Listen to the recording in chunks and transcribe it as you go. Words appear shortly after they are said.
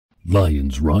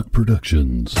Lions Rock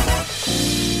Productions.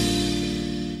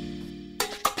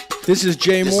 This is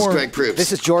Jay This Moore. is Greg Proops.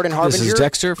 This is Jordan Harbinger. This is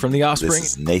Dexter from The Offspring.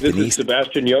 This is Nathan This is East.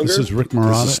 Sebastian Younger. This is Rick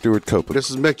Marotta. This is Stuart Copeland. This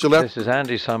is Mick Gillette. This is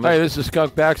Andy Summers. Hey, this is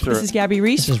Skunk Baxter. This is Gabby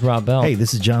Reese. This is Rob Bell. Hey,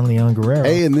 this is John Leon Guerrero.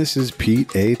 Hey, and this is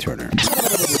Pete A. Turner.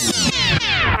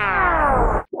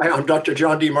 Hi, I'm Dr.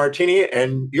 John DeMartini,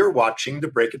 and you're watching The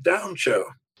Break It Down Show.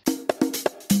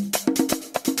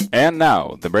 And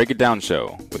now, The Break It Down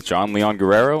Show with John Leon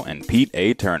Guerrero and Pete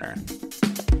A. Turner.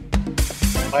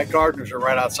 My gardeners are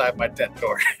right outside my tent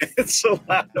door. It's so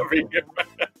loud over here.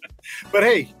 But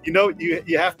hey,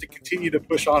 you have to continue to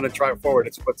push on and drive forward.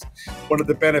 It's what's one of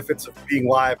the benefits of being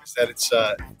live is that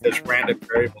there's random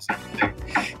variables and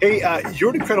everything. Hey, you're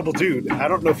an incredible dude. I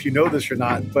don't know if you know this or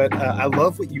not, but I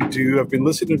love what you do. I've been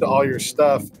listening to all your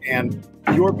stuff and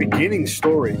your beginning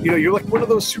story. You're like one of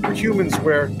those superhumans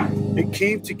where it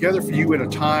came together for you in a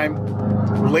time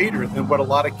later than what a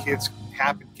lot of kids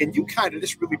happen. Can you kind of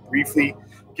just really briefly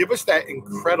give us that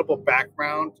incredible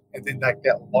background and then that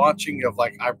launching of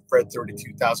I've read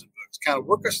 32,000 books, kind of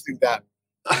work us through that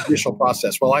initial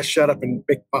process while I shut up and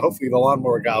hopefully the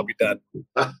lawnmower guy will be done.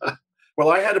 Well,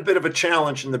 I had a bit of a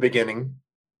challenge in the beginning.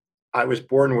 I was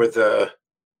born with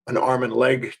an arm and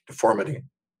leg deformity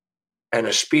and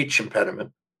a speech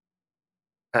impediment.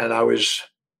 And I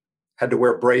had to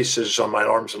wear braces on my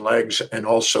arms and legs and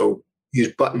also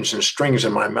use buttons and strings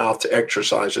in my mouth to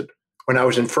exercise it. When I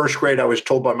was in first grade, I was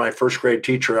told by my first grade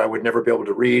teacher I would never be able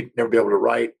to read, never be able to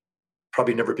write,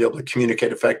 probably never be able to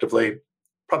communicate effectively,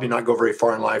 probably not go very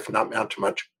far in life and not amount to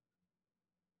much.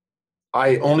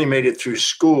 I only made it through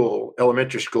school,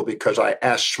 elementary school, because I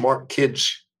asked smart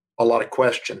kids a lot of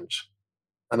questions,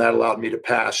 and that allowed me to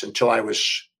pass until I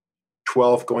was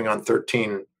 12, going on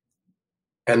 13.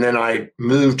 And then I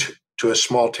moved to a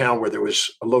small town where there was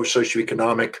a low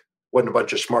socioeconomic, wasn't a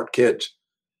bunch of smart kids.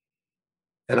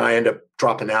 And I ended up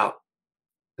dropping out.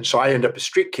 And so I ended up a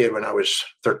street kid when I was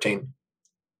 13.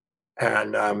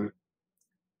 And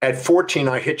at 14,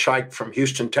 I hitchhiked from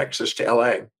Houston, Texas to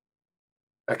LA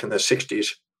back in the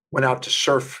 60s, went out to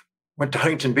surf, went to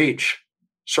Huntington Beach,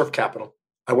 surf capital.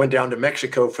 I went down to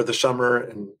Mexico for the summer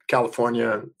in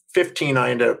California. 15, I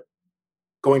ended up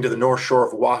going to the North Shore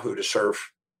of Oahu to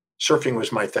surf. Surfing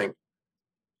was my thing.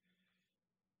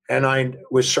 And I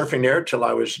was surfing there till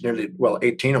I was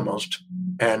 18 almost,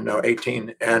 and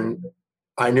 18. And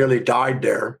I nearly died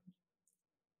there.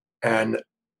 And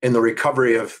in the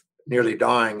recovery of nearly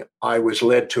dying, I was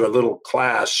led to a little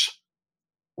class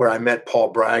where I met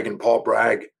Paul Bragg, and Paul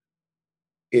Bragg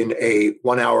in a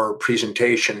 1-hour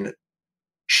presentation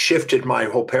shifted my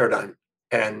whole paradigm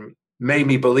and made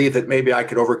me believe that maybe I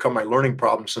could overcome my learning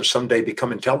problems and someday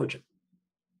become intelligent.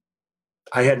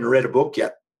 I hadn't read a book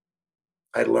yet.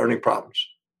 I had learning problems.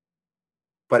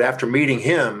 But after meeting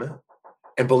him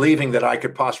and believing that I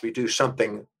could possibly do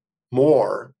something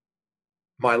more,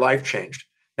 my life changed.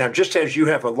 Now, just as you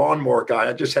have a lawnmower guy,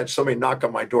 I just had somebody knock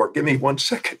on my door. Give me 1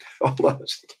 second. Hold on.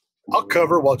 I'll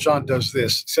cover while John does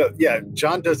this. So, yeah,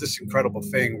 John does this incredible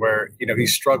thing where, he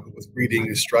struggled with reading,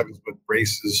 he struggles with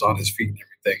braces on his feet and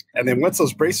everything. And then once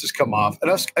those braces come off,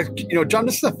 and John,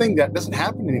 this is a thing that doesn't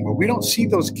happen anymore. We don't see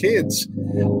those kids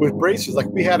with braces. Like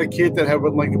we had a kid that had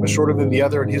one leg that was shorter than the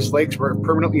other and his legs were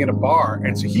permanently in a bar.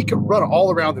 And so he could run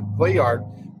all around the play yard,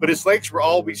 but his legs were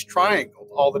always triangled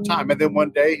all the time. And then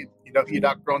one day, he'd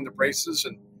outgrown the braces,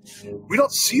 and we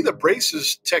don't see the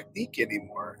braces technique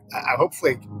anymore.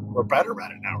 Hopefully we're better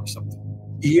at it now or something.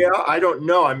 Yeah, I don't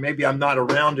know. Maybe I'm not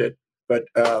around it, but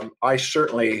I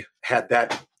certainly had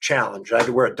that challenge. I had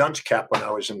to wear a dunce cap when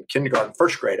I was in kindergarten,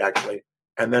 first grade, actually.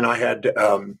 And then I had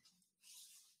to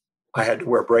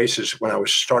wear braces when I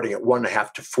was starting at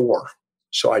 1.5 to 4.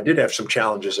 So I did have some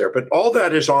challenges there, but all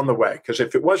that is on the way. Because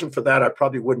if it wasn't for that, I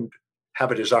probably wouldn't have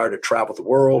a desire to travel the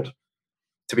world,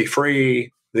 to be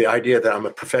free, the idea that I'm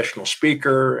a professional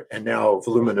speaker and now a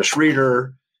voluminous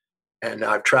reader, and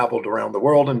I've traveled around the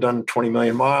world and done 20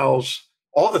 million miles.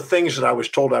 All the things that I was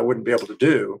told I wouldn't be able to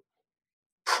do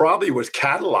probably was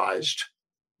catalyzed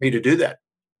me to do that.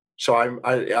 So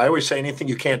I always say anything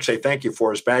you can't say thank you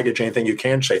for is baggage. Anything you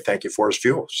can say thank you for is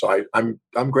fuel. So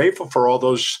I'm grateful for all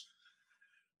those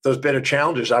better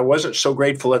challenges. I wasn't so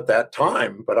grateful at that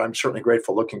time, but I'm certainly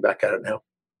grateful looking back at it now.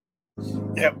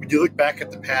 Yeah, when you look back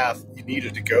at the path, you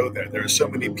needed to go there. There are so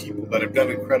many people that have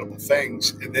done incredible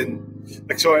things. And then,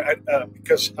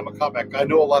 because I'm a combat guy, I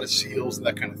know a lot of SEALs and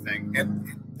that kind of thing.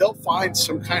 And they'll find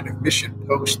some kind of mission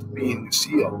post being a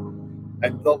SEAL.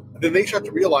 And then they start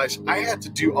to realize I had to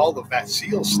do all of that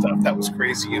SEAL stuff that was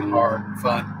crazy and hard and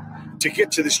fun to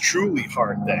get to this truly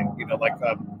hard thing. A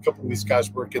couple of these guys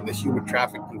work in the human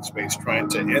trafficking space trying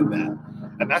to end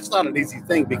that. And that's not an easy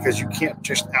thing because you can't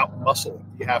just out-muscle it.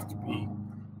 You have to be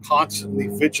constantly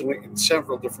vigilant in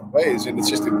several different ways, and it's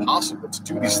just impossible to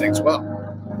do these things well.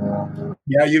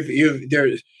 Yeah,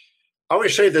 I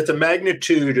always say that the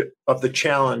magnitude of the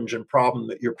challenge and problem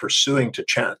that you're pursuing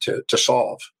to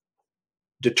solve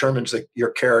determines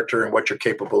your character and what you're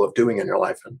capable of doing in your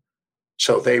life. And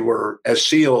so they were, as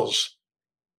SEALs,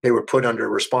 they were put under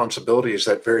responsibilities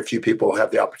that very few people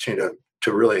have the opportunity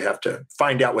to really have to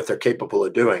find out what they're capable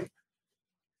of doing.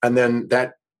 And then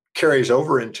that carries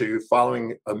over into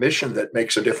following a mission that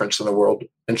makes a difference in the world.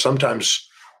 And sometimes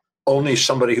only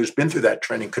somebody who's been through that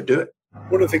training could do it.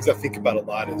 One of the things I think about a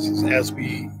lot is as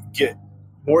we get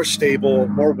more stable,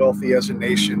 more wealthy as a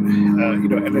nation,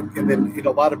 and then in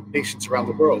a lot of nations around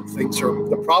the world,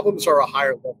 the problems are a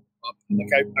higher level problem.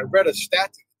 Like I read a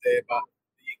stat today about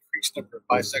the increased number of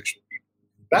bisexual people.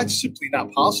 That's simply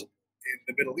not possible in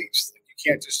the Middle East. Like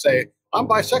you can't just say, I'm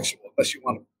bisexual unless you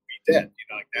want to be dead.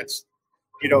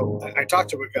 I talked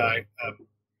to a guy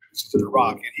who's in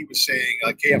Iraq, and he was saying,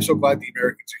 like, hey, I'm so glad the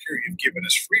Americans are here. You've given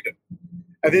us freedom.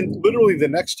 And then literally the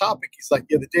next topic, he's like,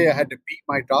 the other day I had to beat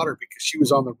my daughter because she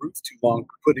was on the roof too long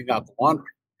putting out the laundry.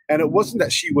 And it wasn't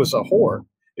that she was a whore.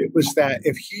 It was that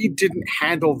if he didn't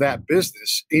handle that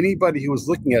business, anybody who was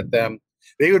looking at them,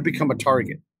 they would become a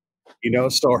target.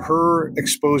 So her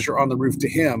exposure on the roof to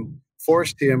him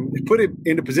put him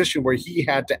in a position where he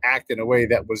had to act in a way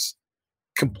that was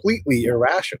completely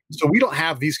irrational. So we don't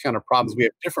have these kind of problems. We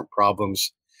have different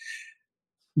problems,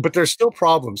 but there's still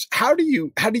problems. How do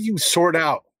you sort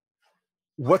out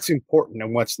what's important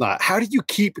and what's not? How do you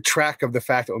keep track of the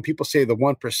fact that when people say the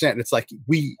 1%, it's like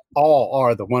we all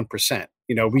are the 1%.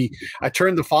 I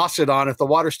turn the faucet on. If the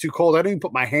water's too cold, I don't even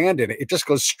put my hand in it. It just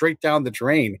goes straight down the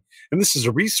drain. And this is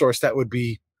a resource that would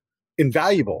be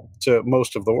invaluable to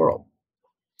most of the world.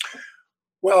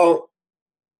 Well,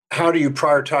 how do you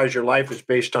prioritize your life is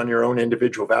based on your own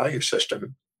individual value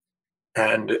system.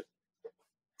 And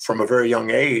from a very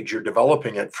young age, you're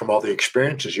developing it from all the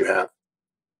experiences you have.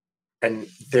 And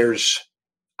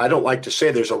I don't like to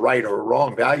say there's a right or a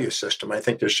wrong value system. I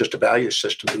think there's just a value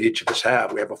system that each of us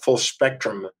have. We have a full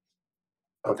spectrum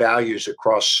of values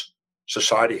across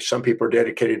society. Some people are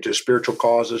dedicated to spiritual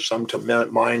causes, some to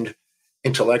mind,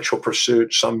 intellectual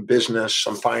pursuits, some business,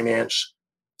 some finance,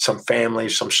 some family,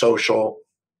 some social,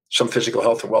 some physical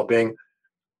health and well-being.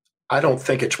 I don't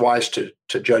think it's wise to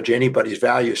judge anybody's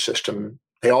value system.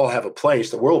 They all have a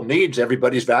place. The world needs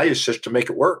everybody's value system to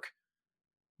make it work.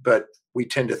 But we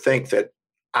tend to think that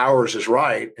ours is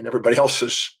right and everybody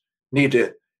else's need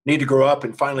to grow up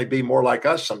and finally be more like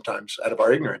us sometimes out of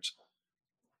our ignorance.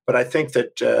 But I think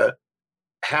that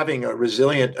having a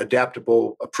resilient,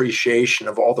 adaptable appreciation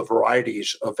of all the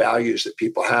varieties of values that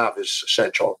people have is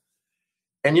essential.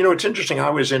 And, it's interesting. I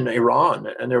was in Iran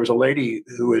and there was a lady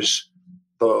who was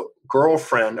the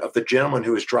girlfriend of the gentleman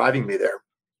who was driving me there.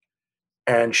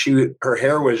 And her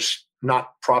hair was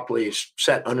not properly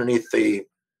set underneath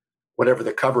whatever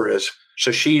the cover is.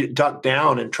 So she ducked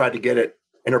down and tried to get it.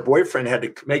 And her boyfriend had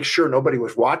to make sure nobody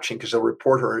was watching because they'll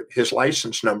report his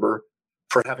license number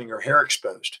for having her hair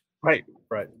exposed. Right.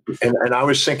 And I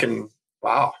was thinking,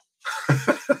 wow,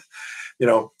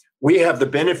 we have the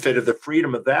benefit of the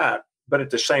freedom of that. But at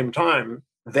the same time,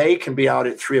 they can be out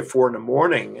at 3 or 4 in the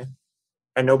morning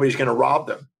and nobody's going to rob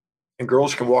them. And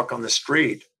girls can walk on the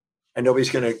street and nobody's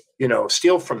going to,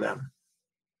 steal from them.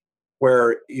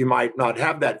 Where you might not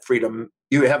have that freedom,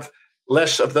 you have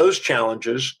less of those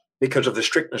challenges because of the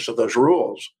strictness of those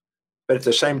rules. But at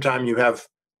the same time, you have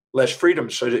less freedom.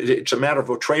 So it's a matter of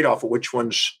a trade-off of which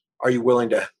ones are you willing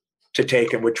to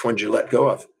take and which ones you let go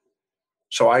of.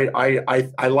 So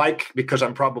I like, because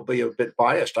I'm probably a bit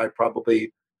biased, I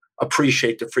probably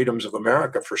appreciate the freedoms of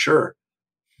America for sure.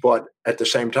 But at the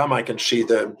same time, I can see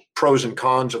the pros and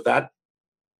cons of that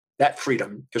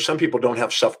freedom, because some people don't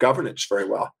have self-governance very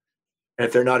well. And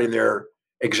if they're not in their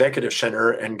executive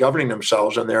center and governing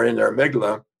themselves and they're in their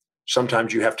amygdala,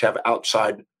 sometimes you have to have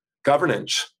outside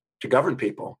governance to govern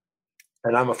people.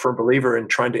 And I'm a firm believer in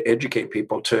trying to educate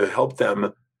people to help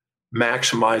them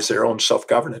maximize their own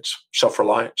self-governance,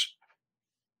 self-reliance.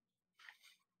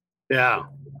 Yeah.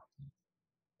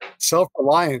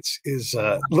 Self-reliance is,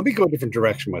 let me go a different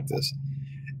direction with this.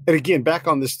 And again, back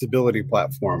on this stability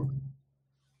platform,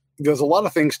 there's a lot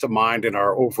of things to mind in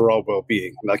our overall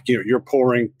well-being. Like, you're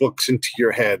pouring books into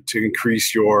your head to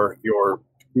increase your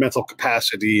mental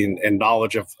capacity and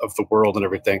knowledge of the world and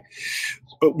everything.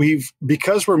 But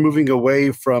because we're moving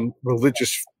away from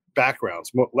religious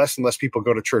backgrounds, less and less people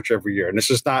go to church every year. And this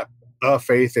is not a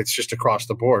faith, it's just across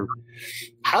the board.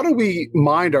 How do we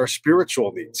mind our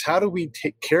spiritual needs? How do we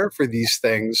take care for these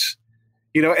things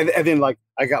And then like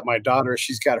I got my daughter,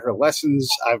 she's got her lessons.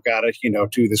 I've got to,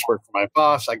 do this work for my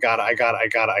boss. I got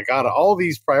all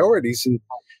these priorities. And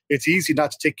it's easy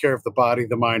not to take care of the body,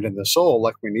 the mind, and the soul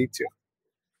like we need to.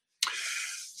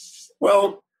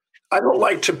 Well, I don't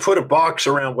like to put a box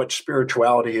around what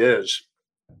spirituality is.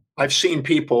 I've seen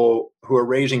people who are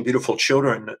raising beautiful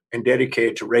children and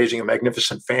dedicated to raising a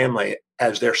magnificent family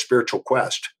as their spiritual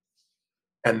quest.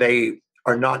 And they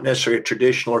are not necessarily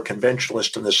traditional or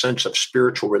conventionalist in the sense of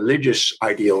spiritual religious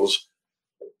ideals.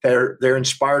 They're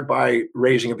inspired by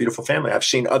raising a beautiful family. I've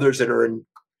seen others that are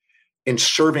in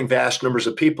serving vast numbers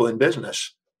of people in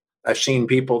business. I've seen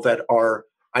people that are,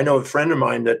 I know a friend of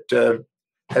mine that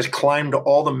has climbed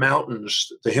all the mountains,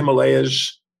 the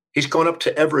Himalayas. He's gone up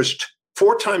to Everest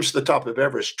 4 times to the top of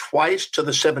Everest, twice to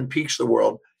the 7 peaks of the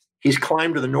world. He's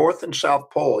climbed to the North and South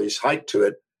Pole. He's hiked to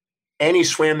it. And he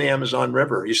swam the Amazon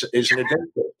River. He's an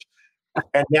adventurer.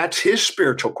 And that's his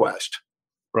spiritual quest.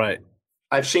 Right.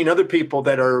 I've seen other people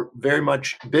that are very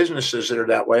much businesses that are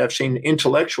that way. I've seen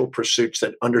intellectual pursuits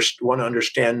that want to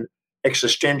understand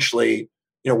existentially,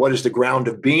 what is the ground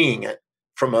of being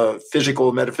from a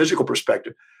physical, metaphysical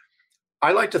perspective.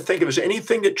 I like to think of it as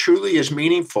anything that truly is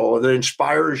meaningful, that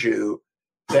inspires you,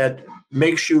 that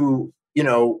makes you,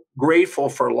 grateful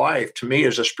for life, to me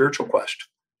is a spiritual quest.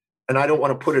 And I don't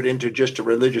want to put it into just a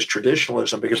religious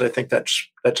traditionalism because I think that's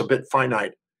a bit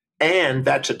finite. And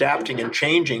that's adapting and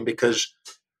changing because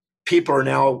people are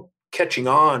now catching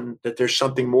on that there's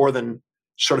something more than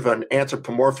sort of an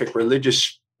anthropomorphic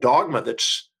religious dogma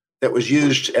that was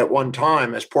used at one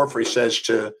time, as Porphyry says,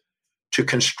 to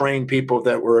constrain people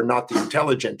that were not the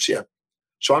intelligentsia.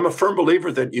 So I'm a firm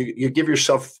believer that you give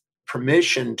yourself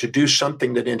permission to do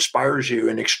something that inspires you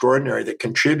and extraordinary, that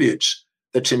contributes,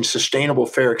 that's in sustainable,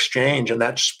 fair exchange, and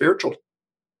that's spiritual.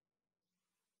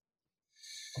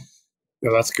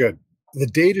 No, that's good. The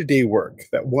day-to-day work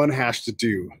that one has to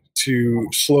do to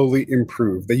slowly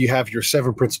improve, that you have your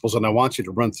 7 principles, and I want you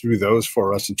to run through those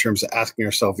for us in terms of asking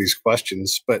ourselves these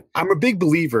questions. But I'm a big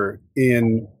believer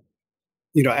in,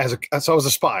 as I was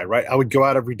a spy, right? I would go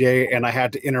out every day and I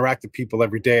had to interact with people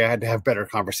every day. I had to have better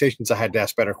conversations. I had to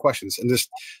ask better questions, and just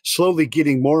slowly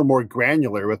getting more and more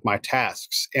granular with my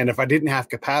tasks. And if I didn't have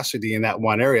capacity in that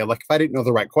one area, like if I didn't know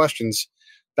the right questions,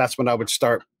 that's when I would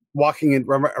start walking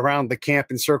around the camp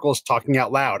in circles, talking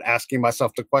out loud, asking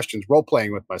myself the questions, role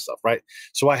playing with myself, right?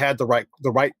 So I had the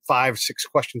right 5, 6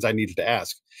 questions I needed to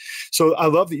ask. So I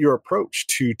love that your approach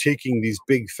to taking these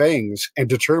big things and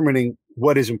determining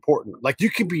what is important. Like you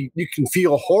can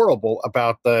feel horrible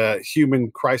about the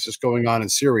human crisis going on in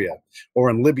Syria or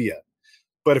in Libya,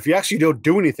 but if you actually don't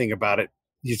do anything about it,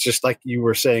 it's just like you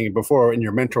were saying before, and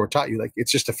your mentor taught you, like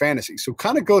it's just a fantasy. So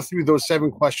kind of go through those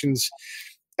 7 questions.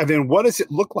 And then what does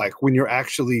it look like when you're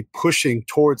actually pushing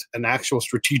towards an actual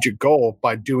strategic goal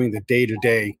by doing the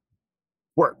day-to-day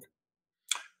work?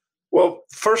 Well,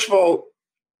 first of all,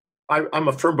 I'm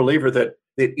a firm believer that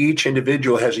each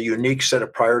individual has a unique set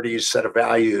of priorities, set of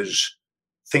values,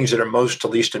 things that are most to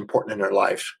least important in their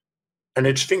life. And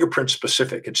it's fingerprint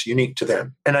specific. It's unique to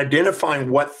them. And identifying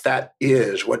what that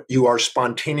is, what you are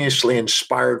spontaneously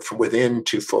inspired from within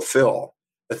to fulfill,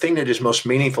 the thing that is most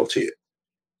meaningful to you,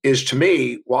 is, to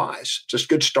me, wise. It's a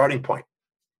good starting point.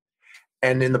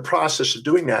 And in the process of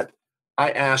doing that,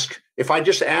 if I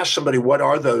just ask somebody what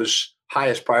are those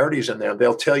highest priorities in there,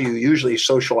 they'll tell you usually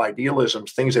social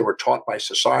idealisms, things they were taught by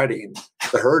society, and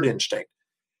the herd instinct.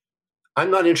 I'm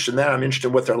not interested in that. I'm interested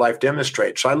in what their life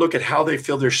demonstrates. So I look at how they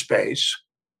fill their space,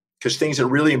 because things that are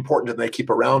really important to them, they keep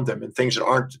around them, and things that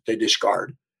aren't, they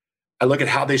discard. I look at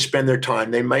how they spend their time.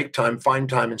 They make time, find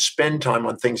time, and spend time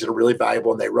on things that are really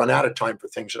valuable, and they run out of time for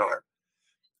things that aren't.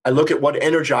 I look at what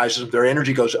energizes them. Their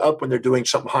energy goes up when they're doing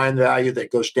something high in value.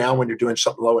 That goes down when you're doing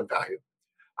something low in value.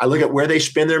 I look at where they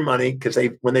spend their money, because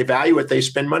when they value it, they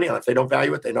spend money on it. If they don't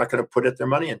value it, they're not going to put their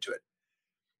money into it.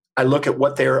 I look at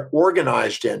what they're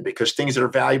organized in, because things that are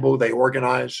valuable, they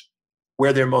organize.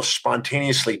 Where they're most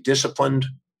spontaneously disciplined.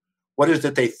 What is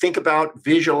it they think about,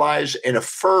 visualize, and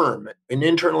affirm, and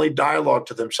internally dialogue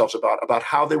to themselves about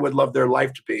how they would love their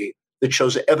life to be, that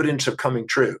shows evidence of coming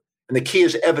true. And the key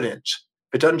is evidence.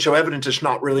 If it doesn't show evidence, it's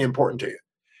not really important to you.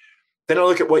 Then I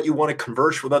look at what you want to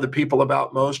converse with other people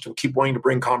about most and keep wanting to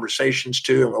bring conversations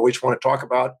to and always want to talk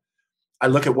about. I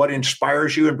look at what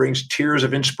inspires you and brings tears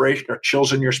of inspiration or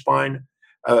chills in your spine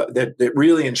that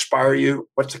really inspire you.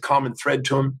 What's the common thread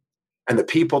to them and the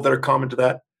people that are common to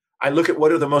that. I look at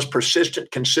what are the most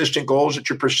persistent, consistent goals that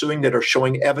you're pursuing that are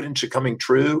showing evidence of coming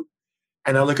true.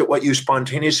 And I look at what you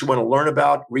spontaneously want to learn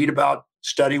about, read about,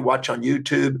 study, watch on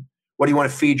YouTube. What do you want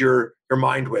to feed your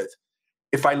mind with?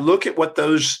 If I look at what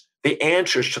those the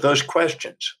answers to those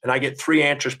questions, and I get 3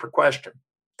 answers per question,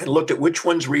 and looked at which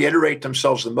ones reiterate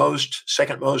themselves the most,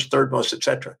 second most, third most,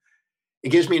 etc. It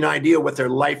gives me an idea what their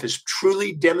life is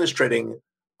truly demonstrating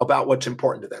about what's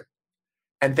important to them.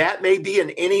 And that may be in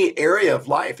any area of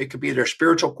life. It could be their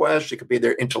spiritual quest. It could be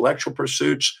their intellectual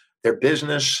pursuits, their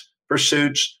business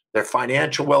pursuits, their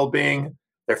financial well-being,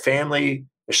 their family,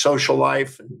 their social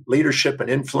life and leadership and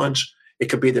influence. It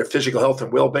could be their physical health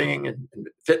and well-being and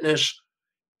fitness.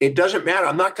 It doesn't matter.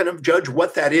 I'm not going to judge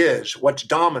what that is, what's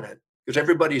dominant, because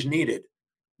everybody's needed.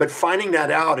 But finding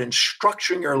that out and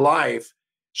structuring your life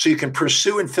so you can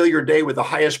pursue and fill your day with the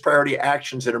highest priority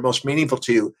actions that are most meaningful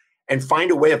to you, and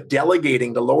find a way of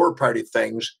delegating the lower priority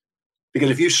things. Because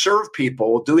if you serve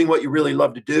people doing what you really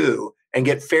love to do and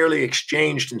get fairly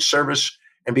exchanged in service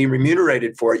and be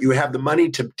remunerated for it, you have the money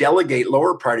to delegate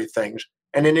lower priority things.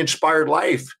 And an inspired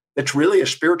life that's really a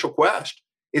spiritual quest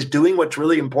is doing what's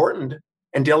really important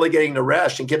and delegating the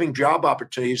rest and giving job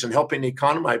opportunities and helping the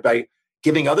economy by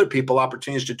giving other people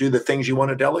opportunities to do the things you want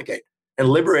to delegate and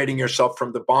liberating yourself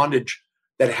from the bondage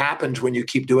that happens when you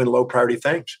keep doing low priority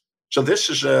things. So this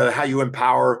is how you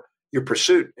empower your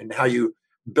pursuit and how you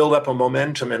build up a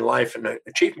momentum in life and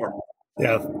achieve more.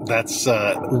 Yeah, that's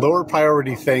lower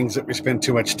priority things that we spend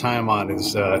too much time on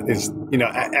is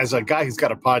as a guy who's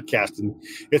got a podcast and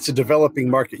it's a developing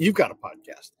market, you've got a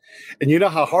podcast. And you know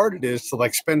how hard it is to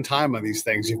like spend time on these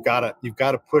things. You've got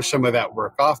to push some of that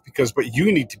work off, because what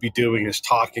you need to be doing is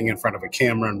talking in front of a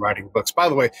camera and writing books. By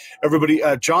the way, everybody,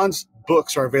 John's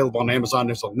books are available on Amazon.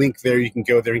 There's a link there. You can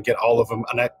go there and get all of them.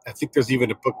 And I think there's even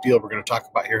a book deal we're going to talk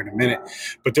about here in a minute.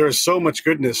 But there is so much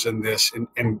goodness in this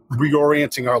and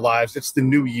reorienting our lives. It's the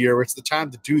new year. It's the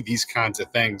time to do these kinds of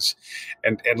things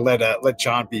and let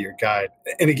John be your guide.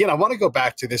 And again, I want to go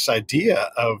back to this idea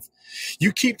of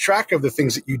you keep track of the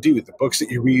things that you do, the books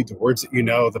that you read, the words that you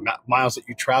know, the miles that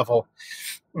you travel.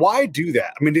 Why do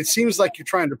that? I mean, it seems like you're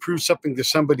trying to prove something to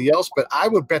somebody else, but I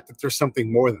would bet that there's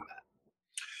something more than that.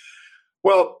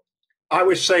 Well, I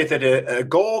would say that a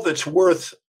goal that's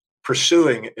worth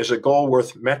pursuing is a goal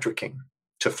worth metricing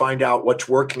to find out what's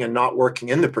working and not working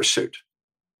in the pursuit.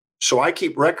 So I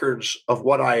keep records of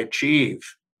what I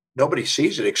achieve. Nobody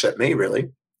sees it except me, really.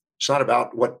 It's not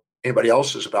about what anybody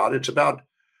else is about. It's about,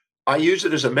 I use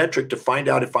it as a metric to find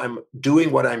out if I'm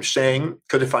doing what I'm saying,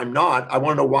 because if I'm not, I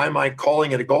want to know, why am I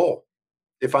calling it a goal?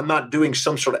 If I'm not doing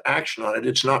some sort of action on it,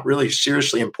 it's not really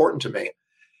seriously important to me.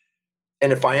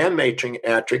 And if I am making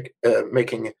actions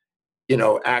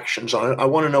on it, I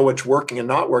want to know what's working and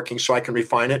not working so I can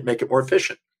refine it and make it more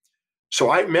efficient. So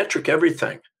I metric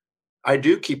everything. I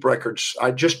do keep records.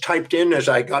 I just typed in, as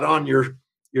I got on your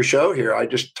show here, I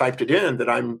just typed it in that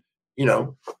I'm,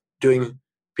 doing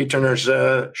Pete Turner's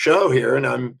show here,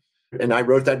 and I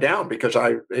wrote that down because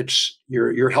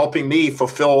you're helping me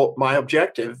fulfill my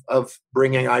objective of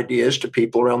bringing ideas to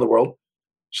people around the world.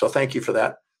 So thank you for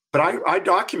that. But I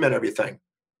document everything.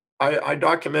 I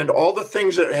document all the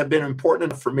things that have been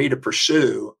important for me to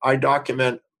pursue. I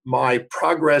document my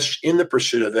progress in the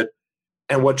pursuit of it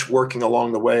and what's working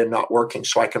along the way and not working,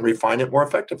 so I can refine it more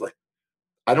effectively.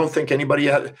 I don't think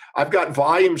I've got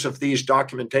volumes of these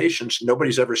documentations.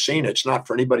 Nobody's ever seen it. It's not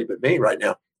for anybody but me right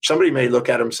now. Somebody may look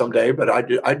at them someday, but I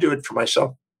do it for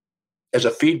myself as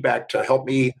a feedback to help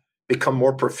me become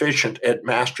more proficient at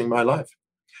mastering my life.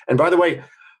 And by the way,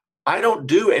 I don't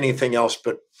do anything else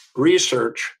but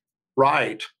research,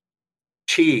 write,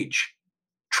 teach,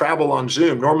 travel on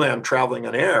Zoom. Normally I'm traveling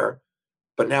on air,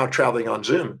 but now traveling on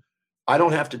Zoom. I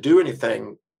don't have to do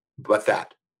anything but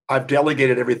that. I've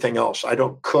delegated everything else. I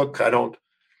don't cook. I don't,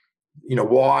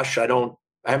 wash. I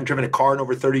haven't driven a car in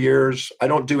over 30 years. I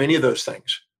don't do any of those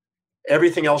things.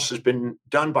 Everything else has been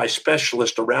done by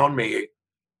specialists around me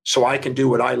so I can do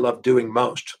what I love doing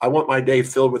most. I want my day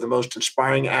filled with the most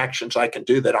inspiring actions I can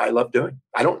do that I love doing.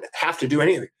 I don't have to do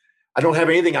anything. I don't have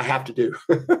anything I have to do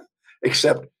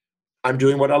except I'm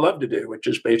doing what I love to do, which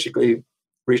is basically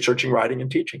researching, writing,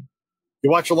 and teaching. You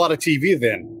watch a lot of TV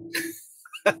then?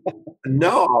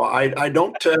 No, I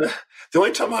don't. The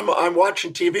only time I'm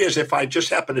watching TV is if I just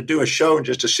happen to do a show and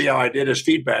just to see how I did as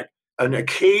feedback. And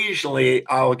occasionally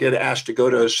I'll get asked to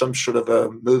go to some sort of a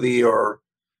movie or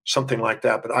something like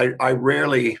that. But I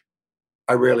rarely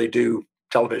do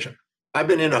television. I've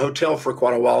been in a hotel for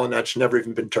quite a while, and that's never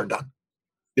even been turned on.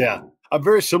 Yeah, I'm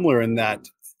very similar in that.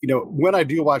 When I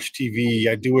do watch TV,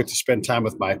 I do it to spend time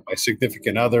with my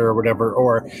significant other or whatever,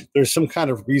 or there's some kind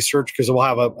of research because we'll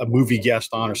have a movie guest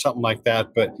on or something like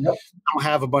that. But Yep. I don't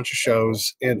have a bunch of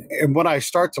shows. And when I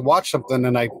start to watch something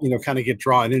and I, kind of get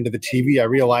drawn into the TV, I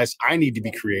realize I need to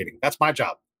be creating. That's my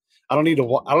job. I don't need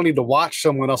to watch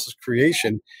someone else's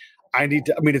creation.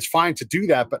 It's fine to do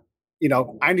that, but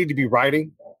I need to be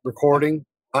writing, recording.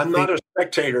 I'm not a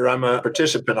spectator. I'm a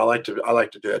participant. I like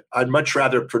to do it. I'd much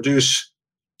rather produce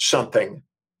something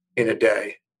in a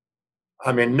day.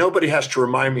 I mean, nobody has to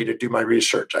remind me to do my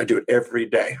research. I do it every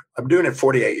day. I'm doing it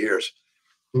 48 years.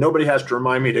 Nobody has to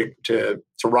remind me to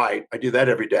write. I do that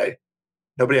every day.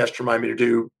 Nobody has to remind me to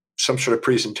do some sort of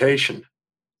presentation.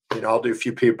 I'll do a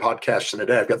few podcasts in a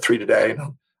day. I've got 3 today.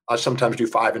 And I'll sometimes do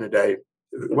 5 in a day.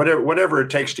 Whatever it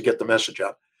takes to get the message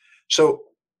out. So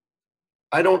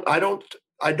I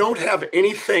don't have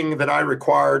anything that I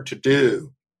require to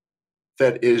do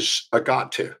that is a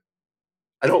got to.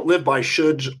 I don't live by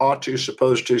shoulds, ought to,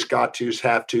 supposed tos, got tos,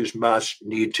 have tos, must,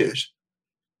 need tos.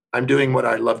 I'm doing what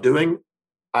I love doing.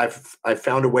 I've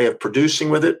found a way of producing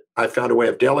with it. I've found a way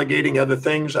of delegating other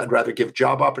things. I'd rather give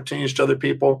job opportunities to other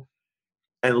people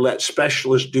and let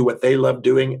specialists do what they love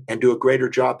doing and do a greater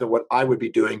job than what I would be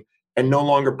doing, and no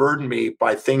longer burden me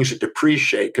by things that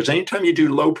depreciate. Because anytime you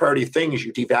do low priority things,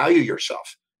 you devalue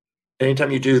yourself. Anytime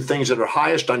you do things that are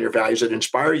highest on your values that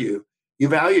inspire you, you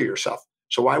value yourself.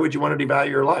 So why would you want to devalue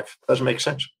your life? It doesn't make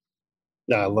sense.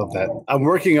 No, I love that. I'm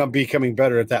working on becoming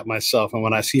better at that myself. And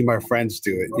when I see my friends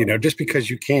do it, just because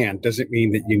you can doesn't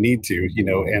mean that you need to,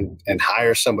 and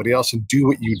hire somebody else and do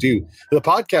what you do. The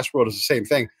podcast world is the same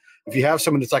thing. If you have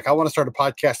someone that's like, I want to start a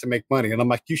podcast to make money. And I'm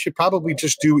like, you should probably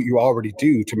just do what you already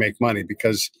do to make money,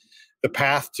 because the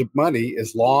path to money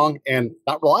is long and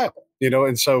not reliable,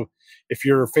 And so if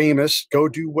you're famous, go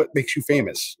do what makes you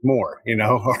famous more,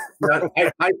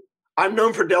 I'm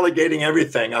known for delegating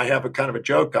everything. I have a kind of a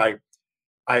joke.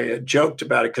 I joked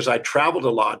about it because I traveled a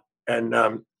lot.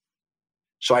 And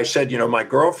so I said, my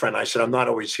girlfriend, I said, I'm not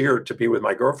always here to be with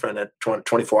my girlfriend at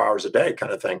 24 hours a day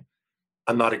kind of thing.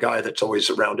 I'm not a guy that's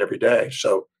always around every day.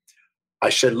 So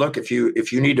I said, look, if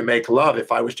you need to make love,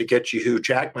 if I was to get you Hugh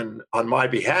Jackman on my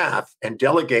behalf and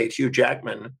delegate Hugh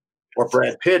Jackman or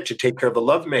Brad Pitt to take care of the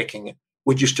lovemaking,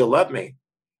 would you still love me?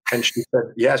 And she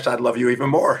said, yes, I'd love you even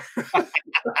more.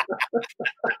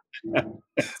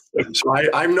 So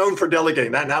I'm known for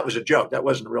delegating. That was a joke. That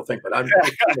wasn't a real thing. But I'm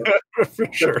for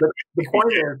sure. The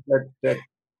point is that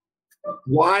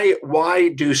why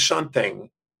do something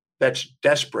that's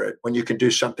desperate when you can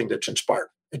do something that's inspired?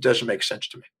 It doesn't make sense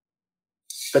to me.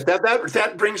 But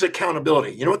that brings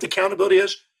accountability. You know what the accountability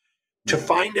is? To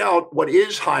find out what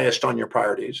is highest on your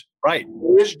priorities, right?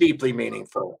 What is deeply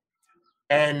meaningful,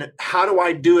 and how do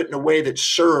I do it in a way that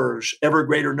serves ever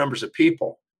greater numbers of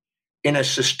people in a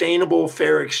sustainable,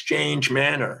 fair exchange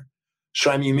manner?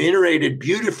 So I'm remunerated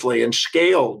beautifully and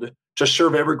scaled to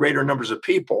serve ever greater numbers of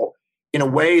people in a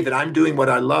way that I'm doing what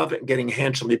I love and getting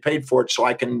handsomely paid for it, so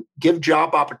I can give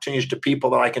job opportunities to people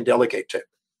that I can delegate to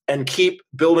and keep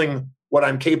building what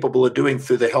I'm capable of doing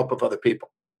through the help of other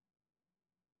people.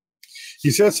 You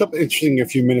said something interesting a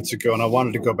few minutes ago, and I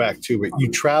wanted to go back to it.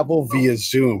 You travel via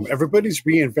Zoom. Everybody's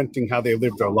reinventing how they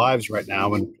live their lives right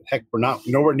now, and heck, we're not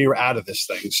nowhere near out of this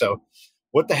thing. So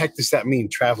what the heck does that mean,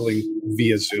 traveling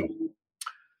via Zoom?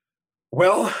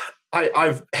 Well,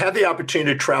 I've had the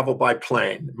opportunity to travel by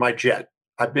plane, my jet.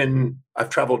 I've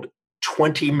traveled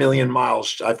 20 million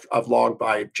miles. I've logged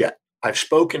by jet. I've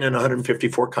spoken in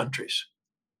 154 countries.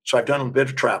 So I've done a bit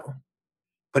of travel.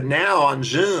 But now on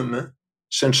Zoom,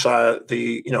 since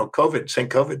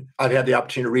COVID, I've had the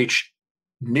opportunity to reach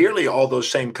nearly all those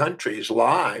same countries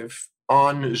live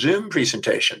on Zoom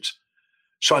presentations.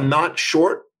 So I'm not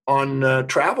short on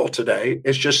travel today.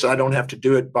 It's just I don't have to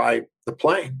do it by the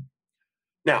plane.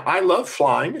 Now, I love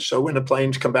flying. So when the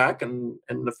planes come back and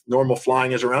the normal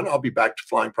flying is around, I'll be back to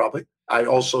flying probably. I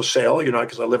also sail,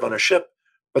 because I live on a ship.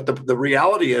 But the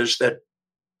reality is that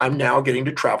I'm now getting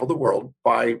to travel the world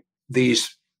by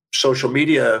these social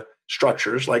media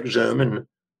structures like Zoom and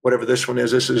whatever this one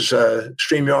is. This is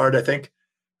StreamYard, I think.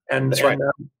 And that's right.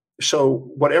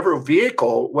 So whatever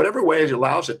vehicle, whatever way it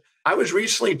allows it. I was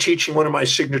recently teaching one of my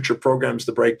signature programs,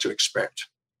 The Breakthrough Experiment.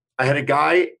 I had a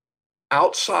guy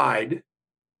outside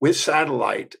with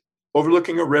satellite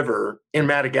overlooking a river in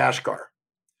Madagascar,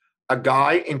 a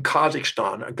guy in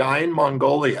Kazakhstan, a guy in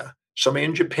Mongolia, somebody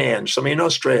in Japan, somebody in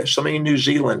Australia, somebody in New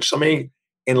Zealand, somebody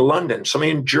in London,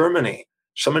 somebody in Germany,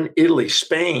 some in Italy,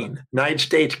 Spain, United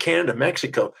States, Canada,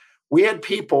 Mexico. We had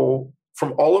people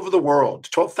from all over the world,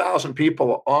 12,000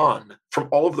 people on from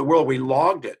all over the world. We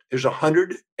logged it. There's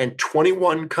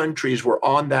 121 countries were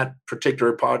on that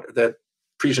particular that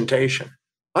presentation.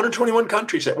 121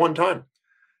 countries at one time.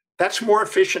 That's more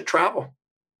efficient travel.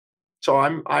 So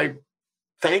I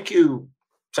thank you,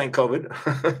 thank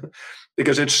COVID,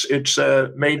 because it's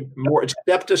made more, it's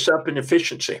stepped us up in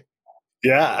efficiency.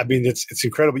 Yeah, I mean, it's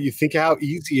incredible. You think how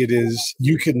easy it is.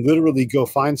 You can literally go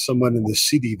find someone in the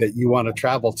city that you want to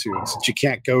travel to, since you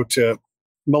can't go to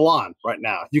Milan right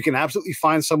now. You can absolutely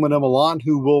find someone in Milan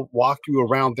who will walk you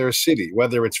around their city,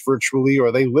 whether it's virtually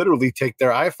or they literally take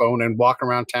their iPhone and walk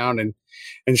around town and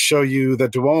show you the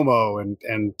Duomo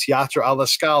and Teatro alla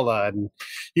Scala. And,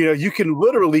 you can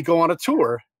literally go on a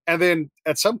tour and then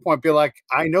at some point be like,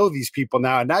 I know these people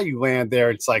now. And now you land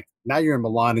there. It's like, now you're in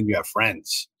Milan and you have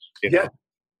friends. Yeah.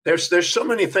 There's so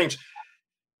many things.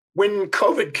 When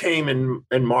COVID came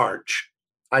in March,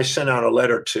 I sent out a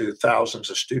letter to thousands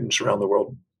of students around the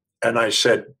world. And I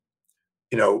said,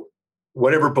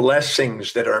 whatever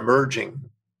blessings that are emerging,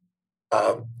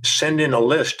 send in a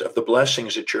list of the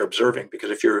blessings that you're observing.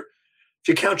 Because if you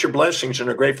count your blessings and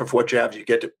are grateful for what you have, you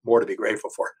get more to be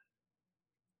grateful for.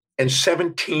 And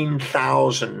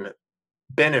 17,000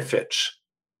 benefits,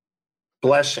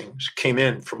 blessings came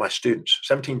in from my students,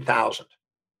 17,000.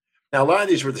 Now, a lot of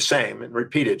these were the same and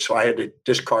repeated, so I had to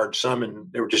discard some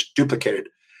and they were just duplicated.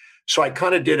 So I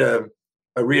kind of did a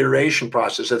reiteration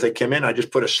process. As they came in, I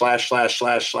just put a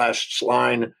 /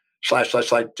 line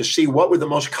 / to see what were the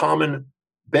most common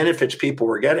benefits people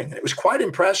were getting. And it was quite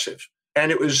impressive.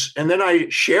 And then I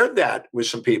shared that with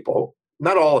some people,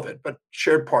 not all of it, but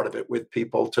shared part of it with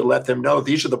people to let them know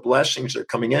these are the blessings that are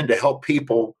coming in to help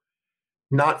people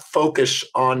not focus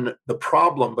on the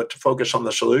problem, but to focus on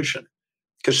the solution.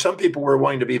 Because some people were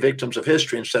wanting to be victims of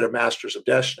history instead of masters of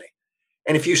destiny.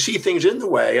 And if you see things in the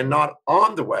way and not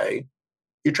on the way,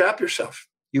 you trap yourself.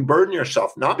 You burden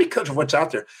yourself, not because of what's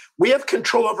out there. We have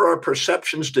control over our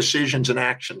perceptions, decisions, and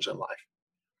actions in life.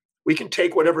 We can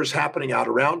take whatever's happening out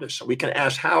around us and we can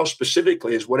ask how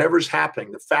specifically is whatever's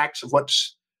happening, the facts of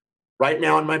what's right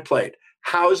now on my plate,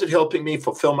 how is it helping me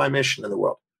fulfill my mission in the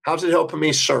world? How's it helping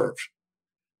me serve?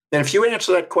 And if you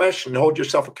answer that question and hold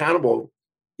yourself accountable,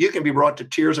 you can be brought to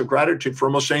tears of gratitude for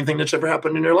almost anything that's ever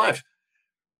happened in your life.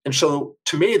 And so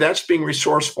to me, that's being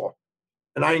resourceful.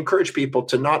 And I encourage people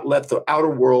to not let the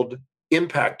outer world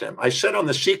impact them. I said on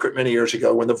The Secret many years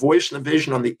ago, when the voice and the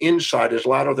vision on the inside is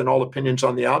louder than all opinions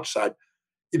on the outside,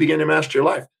 you begin to master your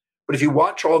life. But if you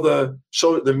watch all the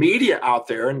media out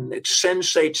there and it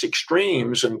sensates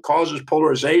extremes and causes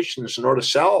polarizations in order to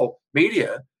sell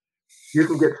media, you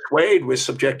can get swayed with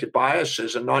subjective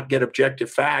biases and not get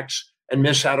objective facts and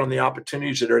miss out on the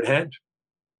opportunities that are at hand.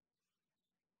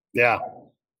 Yeah,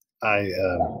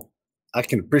 I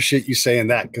can appreciate you saying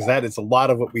that, because that is a lot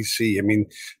of what we see. I mean,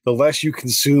 the less you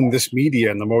consume this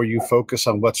media and the more you focus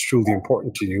on what's truly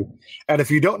important to you. And if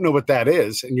you don't know what that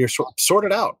is and you're sort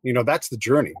it out, that's the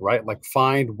journey, right? Like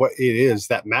find what it is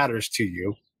that matters to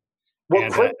you.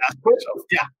 Well, quit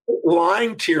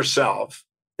lying to yourself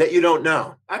that you don't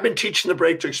know. I've been teaching the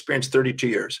Breakthrough Experience 32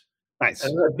 years. Nice.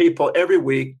 And I have people every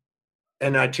week,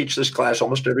 and I teach this class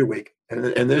almost every week.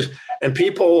 And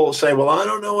people will say, well, I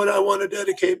don't know what I want to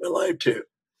dedicate my life to.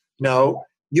 No,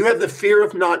 you have the fear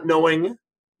of not knowing,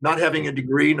 not having a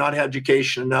degree, not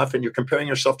education enough, and you're comparing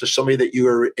yourself to somebody that you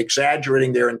are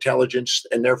exaggerating their intelligence,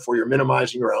 and therefore you're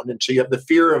minimizing your own. And so you have the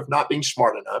fear of not being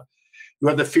smart enough. You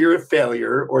have the fear of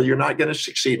failure, or you're not going to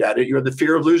succeed at it. You have the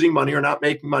fear of losing money or not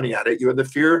making money at it. You have the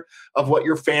fear of what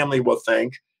your family will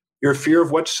think. Your fear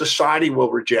of what society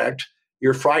will reject.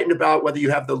 You're frightened about whether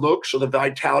you have the looks or the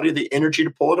vitality, the energy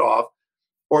to pull it off,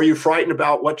 or you're frightened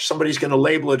about what somebody's going to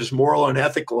label it as moral and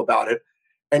ethical about it.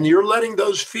 And you're letting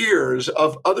those fears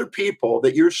of other people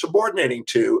that you're subordinating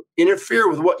to interfere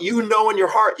with what you know in your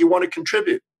heart you want to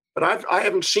contribute. But I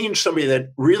haven't seen somebody that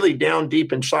really down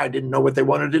deep inside didn't know what they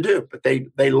wanted to do, but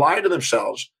they lie to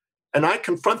themselves. And I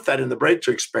confront that in the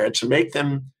Breakthrough Experience and make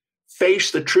them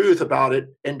face the truth about it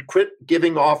and quit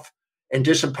giving off and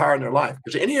disempowering their life.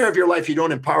 Because any area of your life you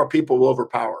don't empower, people will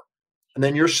overpower. And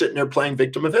then you're sitting there playing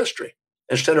victim of history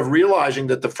instead of realizing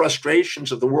that the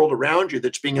frustrations of the world around you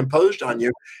that's being imposed on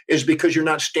you is because you're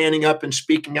not standing up and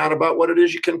speaking out about what it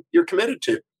is you're committed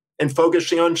to and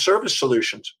focusing on service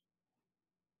solutions.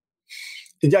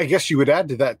 And I guess you would add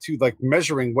to that too, like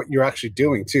measuring what you're actually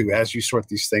doing too, as you sort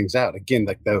these things out. Again,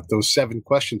 like those 7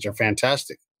 questions are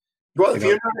fantastic. Well, if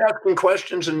you're not asking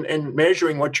questions and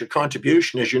measuring what your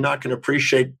contribution is, you're not going to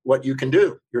appreciate what you can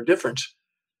do, your difference.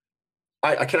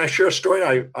 Can I share a story?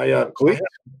 I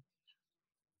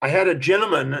had a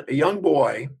gentleman, a young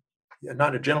boy,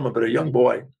 not a gentleman, but a young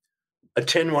boy,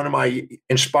 attend one of my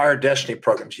Inspired Destiny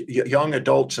programs, young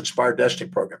adults Inspired Destiny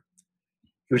program.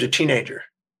 He was a teenager.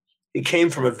 He came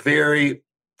from a very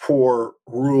poor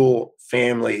rural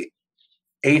family,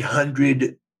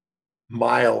 800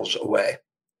 miles away.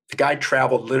 The guy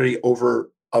traveled literally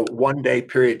over a 1-day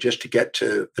period just to get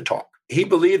to the talk. He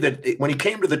believed that when he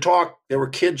came to the talk, there were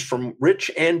kids from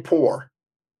rich and poor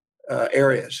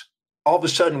areas, all of a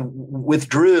sudden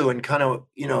withdrew and kind of,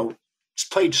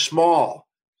 played small.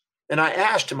 And I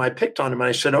asked him, I picked on him, and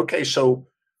I said, okay, so,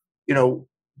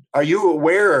 are you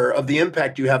aware of the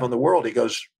impact you have on the world? He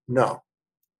goes, no.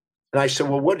 And I said,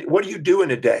 well, what do you do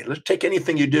in a day? Let's take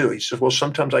anything you do. He says, well,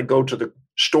 sometimes I go to the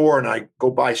store and I go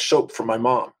buy soap for my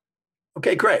mom.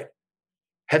 Okay, great.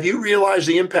 Have you realized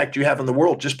the impact you have on the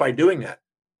world just by doing that?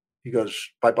 He goes,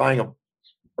 by buying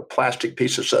a plastic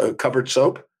piece of covered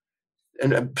soap?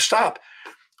 And stop.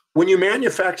 When you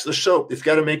manufacture the soap, you've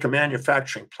got to make a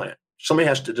manufacturing plant. Somebody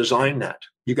has to design that.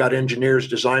 You got engineers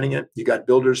designing it. You got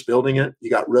builders building it. You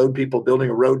got road people building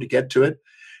a road to get to it.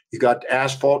 You got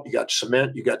asphalt. You got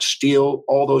cement. You got steel.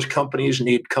 All those companies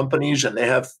need companies, and they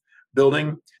have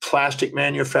building, plastic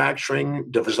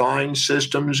manufacturing, design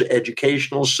systems,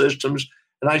 educational systems.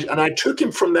 And I took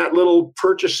him from that little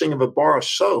purchasing of a bar of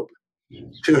soap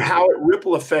to how it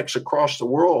ripple effects across the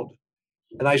world.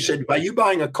 And I said, by you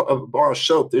buying a bar of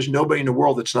soap, there's nobody in the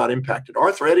world that's not impacted.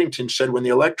 Arthur Eddington said, when the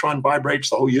electron vibrates,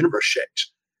 the whole universe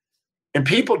shakes. And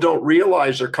people don't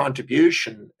realize their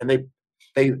contribution, and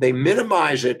they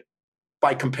minimize it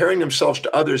by comparing themselves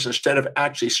to others instead of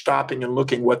actually stopping and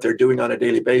looking what they're doing on a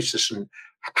daily basis and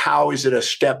how is it a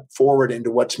step forward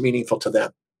into what's meaningful to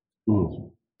them.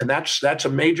 Mm. And that's a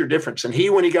major difference. And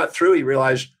when he got through, he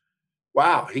realized,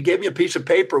 wow, he gave me a piece of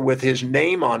paper with his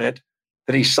name on it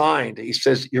that he signed. He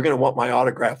says, you're going to want my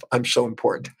autograph. I'm so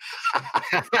important.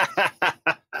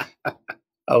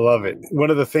 I love it. One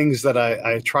of the things that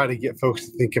I try to get folks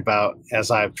to think about as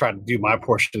I've tried to do my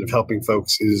portion of helping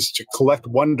folks is to collect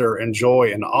wonder and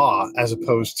joy and awe as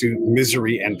opposed to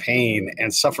misery and pain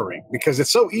and suffering, because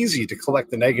it's so easy to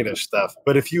collect the negative stuff.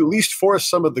 But if you at least force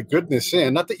some of the goodness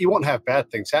in, not that you won't have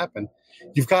bad things happen,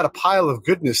 you've got a pile of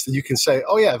goodness that you can say,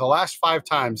 oh yeah, the last 5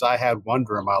 times I had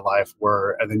wonder in my life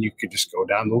and then you could just go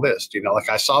down the list. Like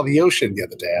I saw the ocean the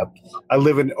other day. I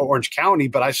live in Orange County,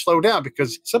 but I slow down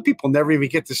because some people never even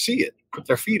get to see it, put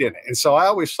their feet in it. And so I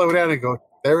always slow down and go,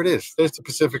 there it is. There's the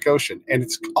Pacific Ocean. And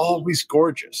it's always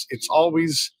gorgeous. It's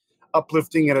always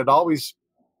uplifting. And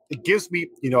it gives me,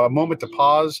 a moment to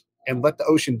pause and let the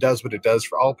ocean does what it does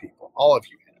for all people, all of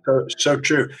you. So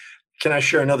true. Can I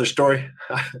share another story?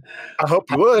 I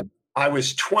hope you would. I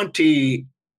was 28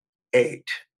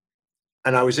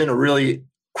 and I was in a really,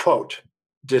 quote,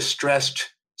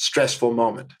 distressed, stressful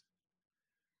moment.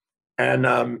 And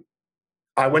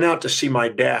I went out to see my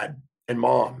dad and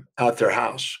mom out their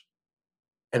house.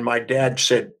 And my dad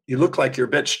said, you look like you're a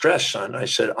bit stressed, son. I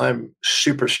said, I'm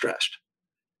super stressed.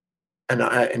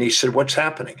 And he said, what's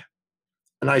happening?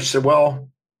 And I said, well,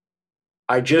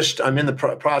 I'm in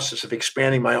the process of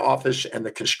expanding my office, and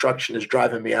the construction is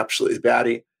driving me absolutely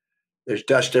batty. There's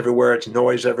dust everywhere. It's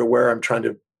noise everywhere. I'm trying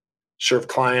to serve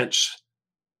clients.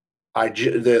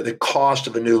 The cost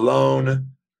of a new loan,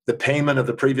 the payment of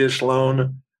the previous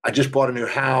loan. I just bought a new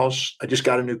house. I just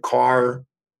got a new car.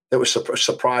 That was a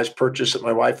surprise purchase that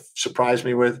my wife surprised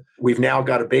me with. We've now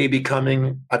got a baby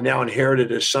coming. I've now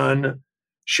inherited a son.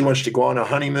 She wants to go on a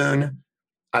honeymoon.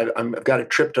 I've got a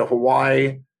trip to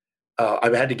Hawaii.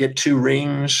 I've had to get 2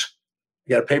 rings.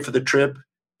 I got to pay for the trip.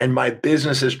 And my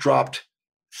business has dropped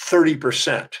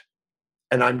 30%.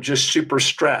 And I'm just super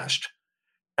stressed.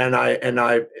 And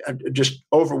I'm just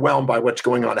overwhelmed by what's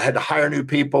going on. I had to hire new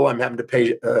people. I'm having to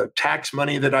pay tax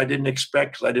money that I didn't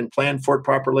expect because I didn't plan for it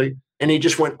properly. And he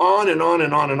just went on and on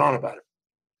and on and on about it.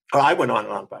 Or I went on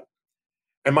and on about it.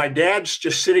 And my dad's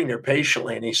just sitting there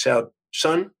patiently. And he said,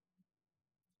 son,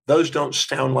 those don't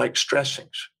sound like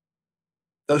stressings.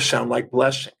 Those sound like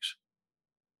blessings.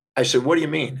 I said, what do you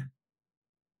mean?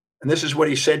 And this is what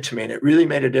he said to me, and it really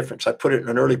made a difference. I put it in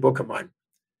an early book of mine.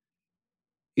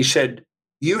 He said,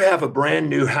 you have a brand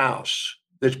new house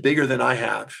that's bigger than I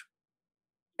have,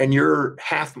 and you're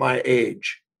half my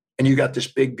age, and you got this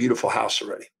big, beautiful house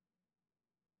already.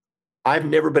 I've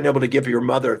never been able to give your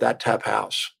mother that type of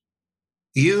house.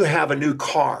 You have a new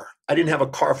car. I didn't have a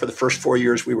car for the first 4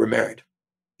 years we were married.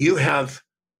 You have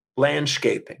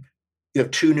landscaping. You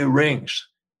have 2 new rings.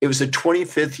 It was the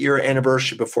 25th year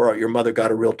anniversary before your mother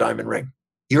got a real diamond ring.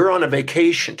 You're on a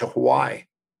vacation to Hawaii.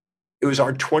 It was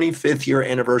our 25th year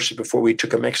anniversary before we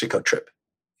took a Mexico trip.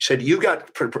 He said, you got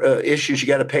issues, you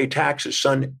got to pay taxes,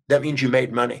 son. That means you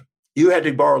made money. You had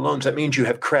to borrow loans. That means you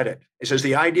have credit. He says,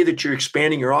 the idea that you're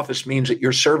expanding your office means that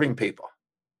you're serving people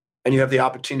and you have the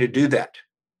opportunity to do that.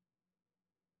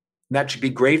 And that should be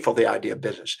grateful, the idea of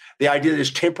business. The idea that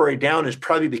it's temporary down is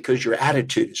probably because your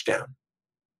attitude is down.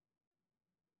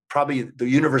 Probably the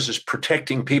universe is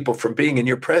protecting people from being in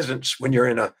your presence when you're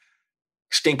in a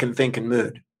stinking thinking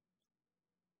mood.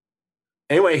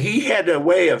 Anyway, he had a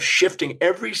way of shifting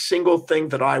every single thing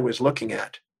that I was looking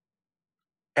at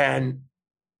and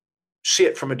see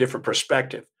it from a different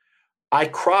perspective. I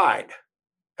cried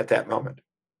at that moment.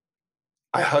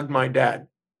 I hugged my dad.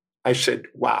 I said,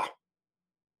 wow,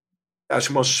 that's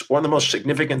one of the most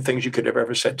significant things you could have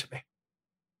ever said to me.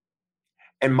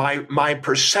 And my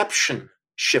perception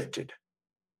shifted.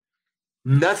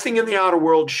 Nothing in the outer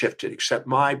world shifted except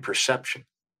my perception.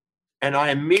 And I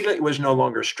immediately was no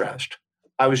longer stressed.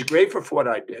 I was grateful for what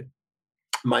I did.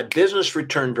 My business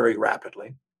returned very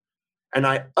rapidly. And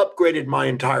I upgraded my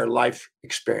entire life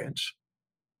experience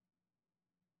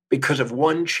because of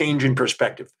one change in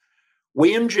perspective.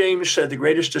 William James said the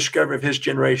greatest discovery of his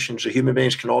generation is that human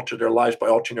beings can alter their lives by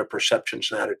altering their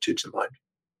perceptions and attitudes of mind.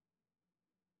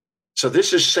 So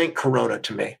this is Saint Corona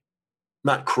to me,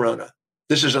 not Corona.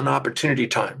 This is an opportunity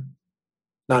time,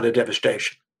 not a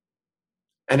devastation.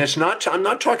 And I'm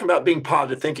not talking about being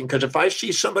positive thinking, because if I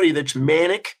see somebody that's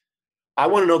manic, I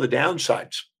want to know the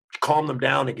downsides, to calm them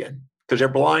down again, because they're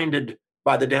blinded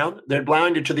they're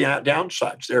blinded to the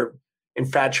downsides. They're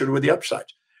infatuated with the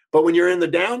upsides. But when you're in the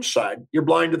downside, you're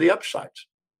blind to the upsides.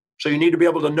 So you need to be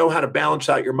able to know how to balance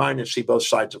out your mind and see both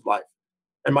sides of life.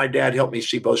 And my dad helped me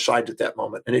see both sides at that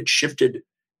moment. And it shifted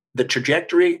the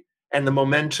trajectory and the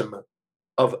momentum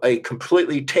of a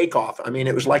completely takeoff. I mean,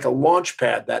 it was like a launch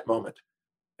pad that moment.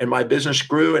 And my business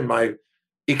grew and my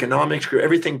economics grew.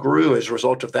 Everything grew as a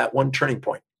result of that one turning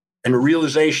point and a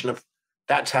realization of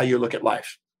that's how you look at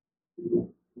life.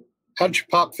 How did your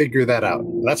pop figure that out?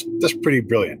 That's pretty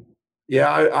brilliant. Yeah,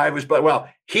 I was, but well,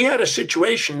 he had a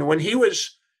situation when he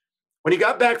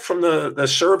got back from the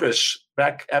service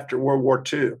back after World War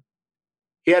II,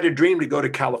 he had a dream to go to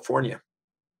California.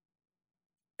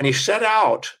 And he set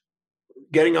out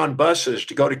getting on buses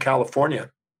to go to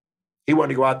California. He wanted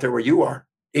to go out there where you are.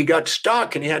 He got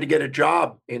stuck and he had to get a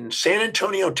job in San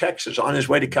Antonio, Texas, on his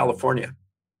way to California.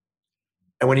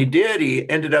 And when he did, he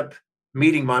ended up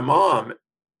meeting my mom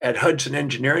at Hudson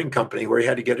Engineering Company, where he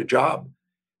had to get a job.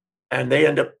 And they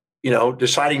end up,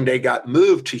 deciding they got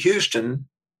moved to Houston.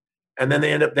 And then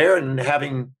they end up there and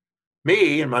having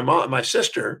me and my mom, my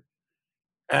sister,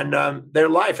 and their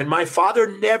life. And my father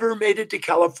never made it to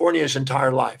California his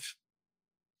entire life.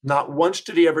 Not once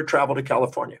did he ever travel to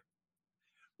California.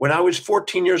 When I was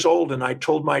 14 years old and I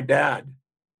told my dad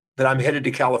that I'm headed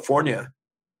to California,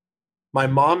 my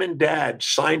mom and dad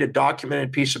signed a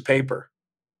documented piece of paper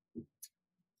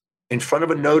in front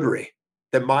of a notary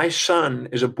that my son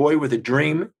is a boy with a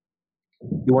dream.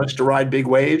 He wants to ride big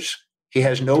waves. He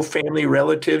has no family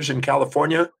relatives in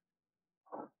California.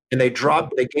 And they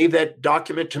gave that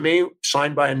document to me,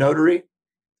 signed by a notary,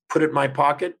 put it in my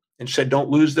pocket and said, don't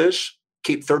lose this.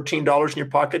 Keep $13 in your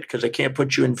pocket because I can't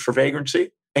put you in for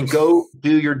vagrancy, and go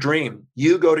do your dream.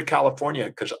 You go to California,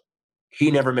 because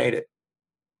he never made it.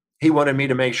 He wanted me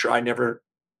to make sure he wanted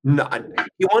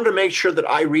to make sure that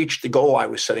I reached the goal I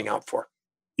was setting out for.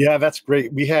 Yeah, that's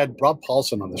great. We had Rob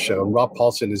Paulson on the show, and Rob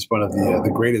Paulson is one of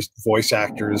the greatest voice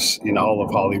actors in all of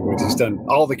Hollywood. He's done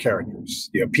all the characters,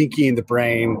 Pinky and the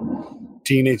Brain,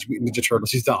 Teenage Mutant Ninja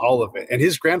Turtles. He's done all of it. And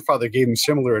his grandfather gave him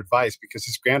similar advice, because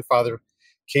his grandfather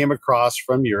came across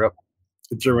from Europe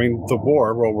during the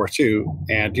war, World War II,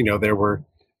 and there were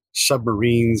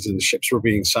submarines and ships were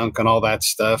being sunk and all that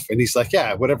stuff. And he's like,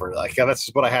 yeah, whatever. Like, yeah, that's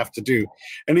what I have to do.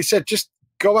 And he said, just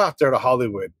go out there to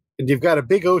Hollywood. And you've got a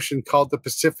big ocean called the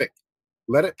Pacific.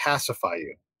 Let it pacify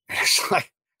you. And it's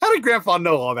like, how did Grandpa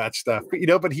know all that stuff?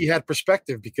 But he had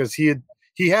perspective, because he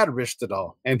had risked it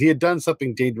all. And he had done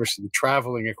something dangerous in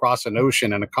traveling across an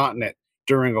ocean and a continent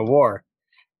during a war.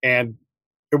 And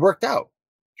it worked out,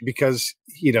 because,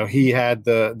 he had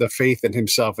the faith in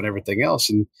himself and everything else.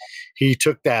 And he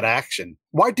took that action.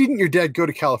 Why didn't your dad go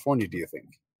to California, do you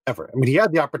think, ever? I mean, he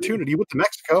had the opportunity. He went to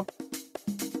Mexico.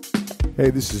 Hey,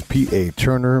 this is Pete A.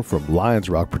 Turner from Lions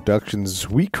Rock Productions.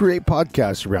 We create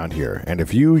podcasts around here. And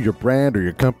if you, your brand, or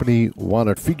your company want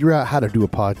to figure out how to do a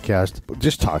podcast,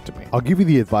 just talk to me. I'll give you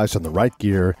the advice on the right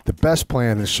gear, the best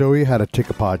plan, and show you how to take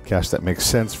a podcast that makes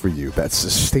sense for you, that's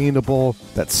sustainable,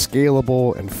 that's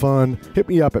scalable, and fun. Hit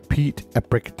me up at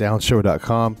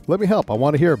pete@breakitdownshow.com. Let me help. I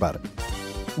want to hear about it.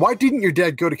 Why didn't your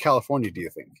dad go to California, do you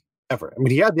think, ever? I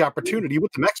mean, he had the opportunity. He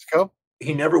went to Mexico.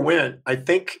 He never went. I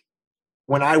think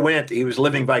when I went, he was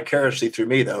living vicariously through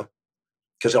me, though,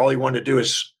 because all he wanted to do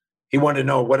is he wanted to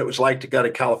know what it was like to go to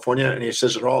California. And he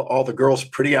says, are all the girls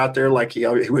pretty out there, like he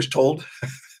was told?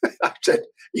 I said,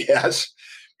 yes.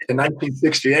 In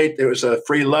 1968, there was a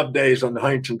free love days on the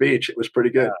Huntington Beach. It was pretty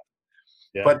good.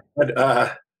 Yeah.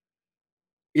 But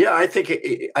yeah, I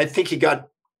think he got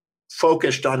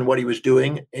focused on what he was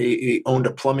doing. He owned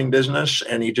a plumbing business,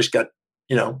 and he just got,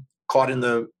 caught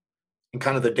in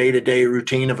kind of the day-to-day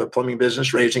routine of a plumbing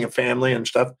business, raising a family and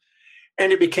stuff.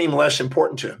 And it became less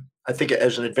important to him. I think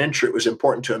as an adventure, it was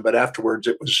important to him, but afterwards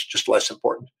it was just less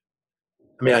important.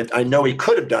 I mean, I know he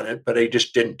could have done it, but he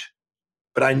just didn't.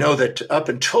 But I know that up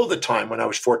until the time when I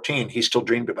was 14, he still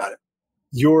dreamed about it.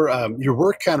 Your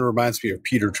work kind of reminds me of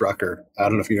Peter Drucker. I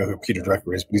don't know if you know who Peter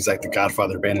Drucker is, but he's like the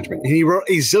godfather of management. And he wrote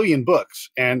a zillion books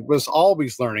and was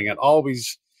always learning and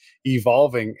always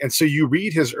evolving. And so you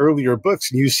read his earlier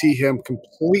books and you see him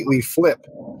completely flip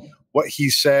what he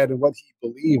said and what he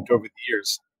believed over the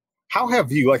years. How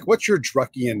have you, like, what's your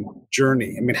Druckian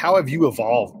journey? I mean, how have you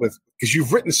evolved with, because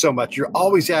you've written so much, you're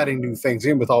always adding new things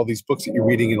in with all these books that you're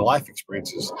reading and life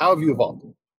experiences. How have you evolved?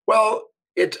 Well,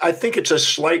 I think it's a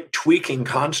slight tweaking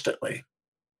constantly.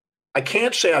 I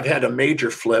can't say I've had a major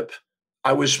flip.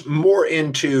 I was more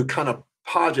into kind of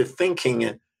positive thinking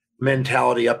and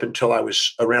mentality up until I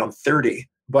was around 30.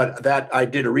 But that I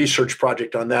did a research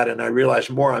project on that, and I realized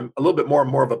I'm a little bit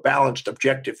more of a balanced,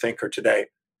 objective thinker today,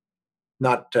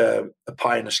 not a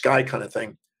pie in the sky kind of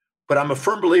thing. But I'm a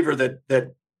firm believer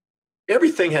that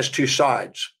everything has two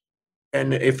sides.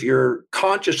 And if you're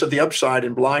conscious of the upside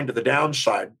and blind to the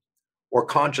downside, or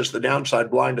conscious of the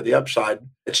downside, blind to the upside,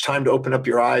 it's time to open up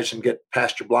your eyes and get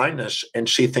past your blindness and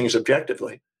see things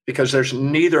objectively, because there's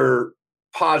neither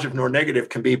positive nor negative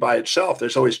can be by itself.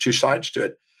 There's always two sides to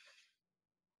it.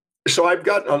 So I've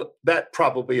got that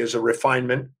probably as a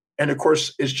refinement. And of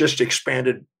course, it's just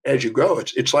expanded as you go.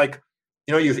 It's like,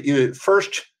 you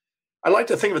first, I like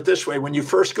to think of it this way. When you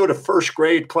first go to first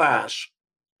grade class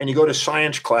and you go to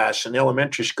science class in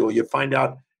elementary school, you find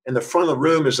out in the front of the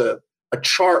room is a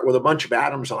chart with a bunch of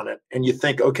atoms on it. And you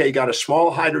think, okay, you got a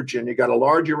small hydrogen, you got a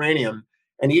large uranium,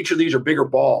 and each of these are bigger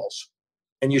balls.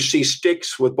 And you see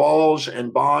sticks with balls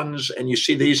and bonds, and you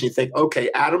see these and you think,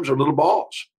 okay, atoms are little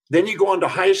balls. Then you go on to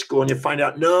high school and you find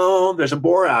out, no, there's a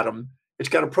Bohr atom. It's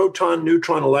got a proton,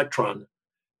 neutron, electron,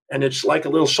 and it's like a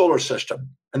little solar system.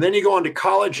 And then you go on to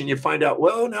college and you find out,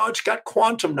 well, now it's got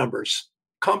quantum numbers,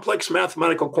 complex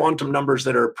mathematical quantum numbers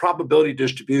that are probability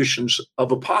distributions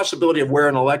of a possibility of where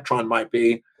an electron might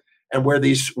be and where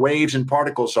these waves and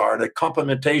particles are. And a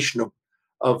complementation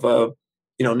of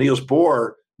Niels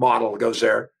Bohr model goes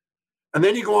there. And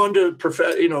then you go on to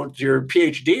your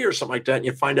PhD or something like that, and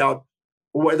you find out,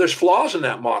 well, there's flaws in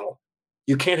that model.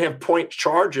 You can't have point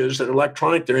charges that are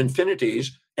electronic, they're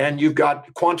infinities, and you've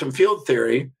got quantum field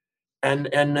theory, and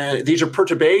these are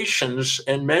perturbations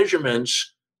and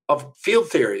measurements of field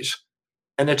theories.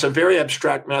 And it's a very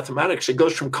abstract mathematics. It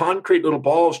goes from concrete little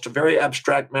balls to very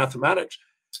abstract mathematics.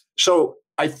 So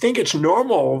I think it's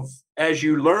normal as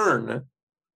you learn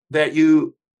that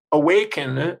you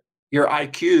awaken your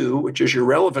IQ, which is your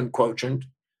relevant quotient,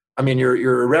 your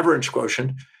irreverence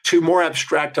quotient, to more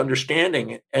abstract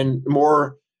understanding and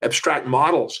more abstract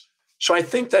models. So I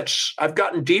think I've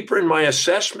gotten deeper in my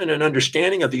assessment and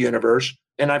understanding of the universe,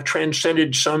 and I've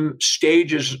transcended some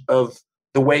stages of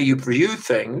the way you view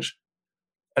things.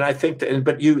 And I think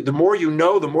the more you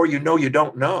know you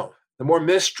don't know. The more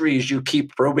mysteries you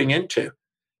keep probing into.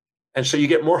 And so you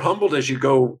get more humbled as you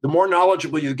go. The more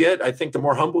knowledgeable you get, I think the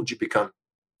more humbled you become.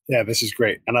 Yeah, this is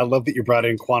great. And I love that you brought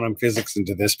in quantum physics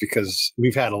into this, because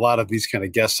we've had a lot of these kind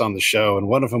of guests on the show. And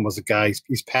one of them was a guy,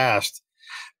 he's passed,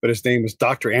 but his name was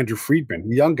Dr. Andrew Friedman,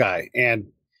 a young guy. And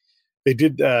they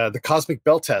did the cosmic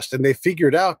bell test, and they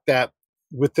figured out that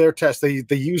with their test, they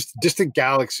used distant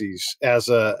galaxies as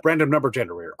a random number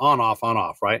generator, on,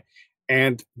 off, right?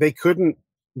 And they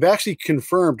actually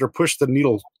confirmed or pushed the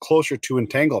needle closer to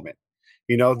entanglement.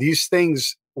 These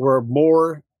things were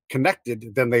more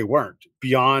connected than they weren't,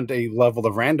 beyond a level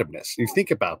of randomness. You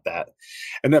think about that.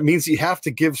 And that means you have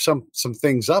to give some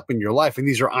things up in your life. And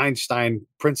these are Einstein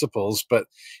principles, but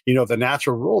the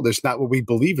natural world is not what we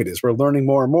believe it is. We're learning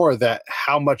more and more that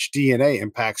how much DNA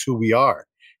impacts who we are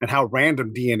and how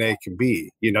random DNA can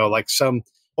be. Like some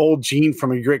old gene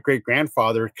from a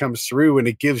great-great-grandfather comes through and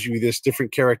it gives you this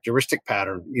different characteristic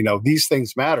pattern. These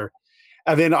things matter.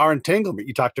 And then our entanglement,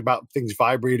 you talked about things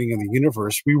vibrating in the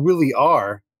universe. We really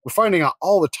are. We're finding out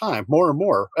all the time, more and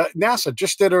more. NASA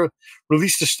just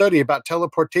released a study about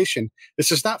teleportation.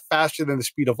 This is not faster than the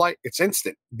speed of light. It's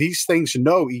instant. These things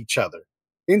know each other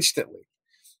instantly.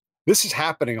 This is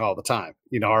happening all the time.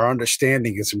 Our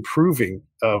understanding is improving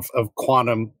of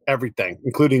quantum everything,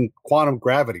 including quantum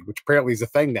gravity, which apparently is a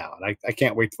thing now. And I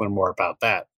can't wait to learn more about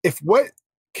that. If what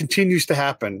continues to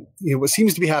happen, what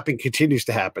seems to be happening continues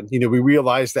to happen. We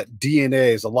realize that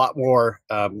DNA is a lot more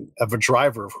of a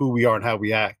driver of who we are and how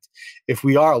we act. If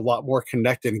we are a lot more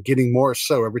connected and getting more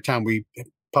so every time we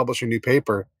publish a new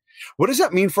paper, what does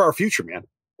that mean for our future, man?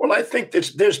 Well, I think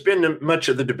there's been much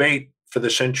of the debate for the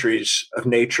centuries of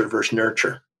nature versus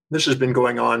nurture. This has been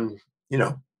going on,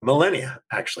 millennia,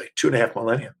 actually, 2.5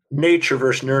 millennia. Nature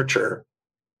versus nurture.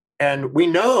 And we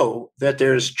know that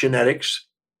there's genetics,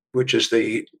 which is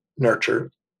the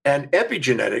nurture, and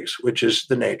epigenetics, which is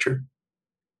the nature.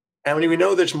 And we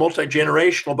know that's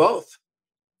multi-generational both.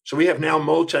 So we have now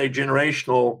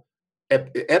multi-generational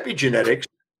epigenetics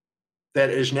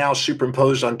that is now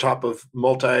superimposed on top of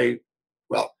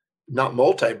not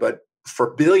multi, but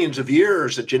for billions of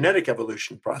years, a genetic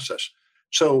evolution process.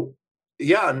 So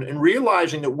yeah, and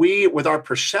realizing that we, with our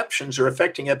perceptions, are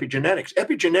affecting epigenetics.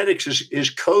 Epigenetics is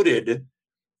coded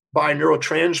by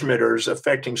neurotransmitters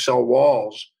affecting cell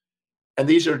walls. And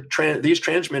these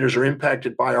transmitters are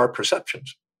impacted by our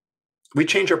perceptions. We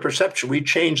change our perception. We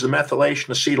change the methylation,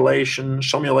 acetylation,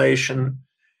 simulation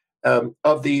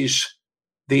of these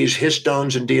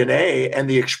histones in DNA and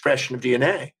the expression of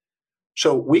DNA.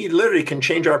 So we literally can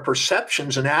change our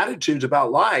perceptions and attitudes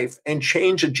about life and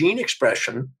change the gene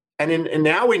expression. And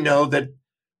now we know that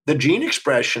the gene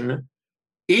expression,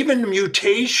 even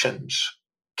mutations,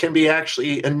 can be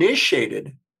actually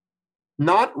initiated,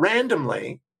 not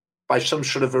randomly by some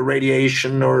sort of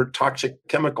irradiation or toxic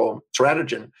chemical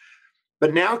teratogen,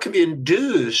 but now can be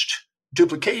induced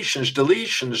duplications,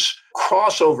 deletions,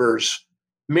 crossovers.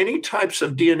 Many types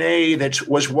of DNA that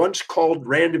was once called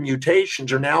random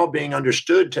mutations are now being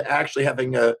understood to actually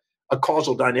having a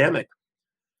causal dynamic.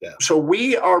 Yeah. So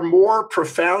we are more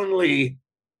profoundly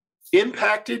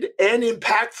impacted and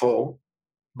impactful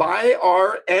by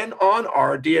our and on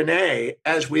our DNA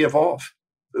as we evolve.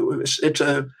 It's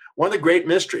one of the great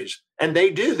mysteries. And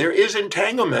there is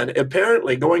entanglement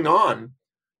apparently going on,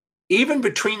 even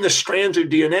between the strands of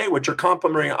DNA, which are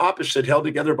complementary opposite held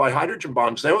together by hydrogen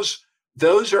bonds.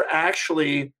 Those are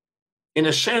actually, in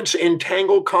a sense,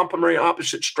 entangled complementary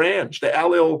opposite strands. The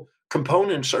allele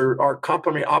components are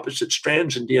complementary opposite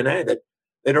strands in DNA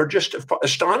that are just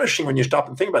astonishing when you stop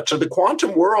and think about it. So the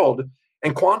quantum world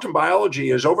and quantum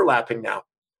biology is overlapping now.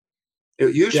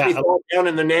 It used to be all down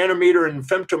in the nanometer and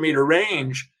femtometer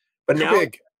range, but now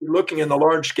looking in the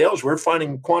large scales, we're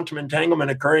finding quantum entanglement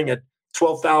occurring at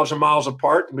 12,000 miles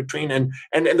apart in between. And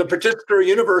the particular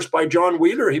universe by John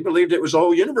Wheeler, he believed it was the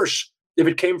whole universe. If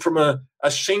it came from a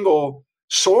single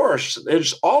source,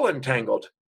 it's all entangled.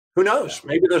 Who knows?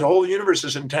 Maybe the whole universe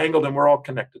is entangled and we're all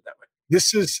connected that way.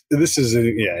 This is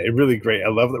really great. I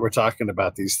love that we're talking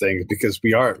about these things because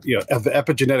we are, of the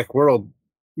epigenetic world,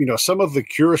 some of the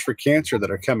cures for cancer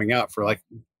that are coming out for like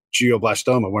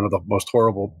glioblastoma, one of the most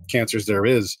horrible cancers there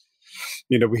is.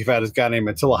 We've had this guy named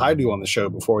Attila Haidu on the show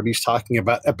before, and he's talking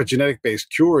about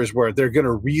epigenetic-based cures where they're going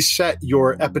to reset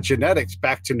your epigenetics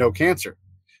back to no cancer.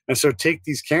 And so take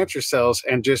these cancer cells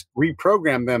and just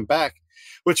reprogram them back,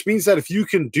 which means that if you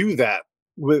can do that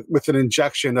with an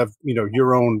injection of,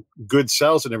 your own good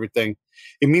cells and everything,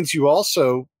 it means you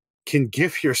also can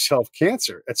give yourself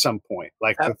cancer at some point.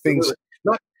 Like Absolutely. The things,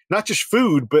 not just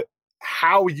food, but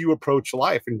how you approach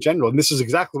life in general. And this is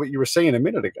exactly what you were saying a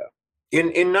minute ago. In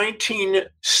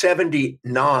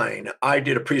 1979, I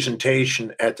did a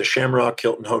presentation at the Shamrock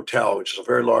Hilton Hotel, which is a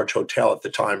very large hotel at the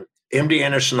time. MD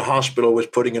Anderson Hospital was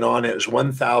putting it on. It was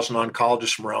 1,000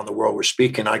 oncologists from around the world were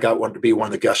speaking. I got one to be one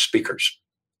of the guest speakers.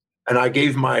 And I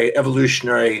gave my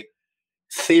evolutionary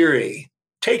theory,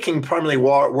 taking primarily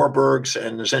Warburg's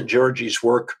and Szent-György's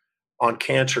work on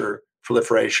cancer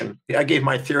proliferation. I gave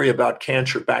my theory about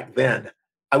cancer back then.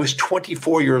 I was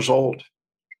 24 years old.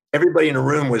 Everybody in the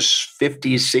room was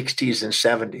 50s, 60s, and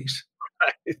 70s.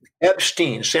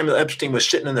 Right. Samuel Epstein was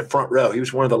sitting in the front row. He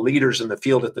was one of the leaders in the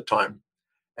field at the time.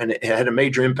 And it had a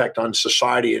major impact on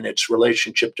society and its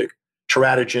relationship to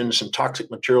teratogens and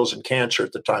toxic materials and cancer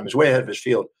at the time. He was way ahead of his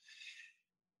field.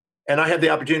 And I had the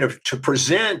opportunity to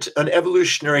present an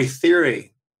evolutionary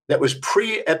theory that was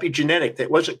pre-epigenetic, that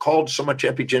wasn't called so much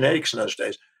epigenetics in those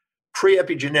days,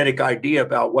 pre-epigenetic idea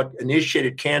about what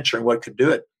initiated cancer and what could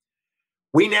do it.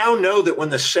 We now know that when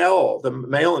the cell, the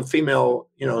male and female,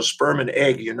 sperm and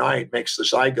egg unite, makes the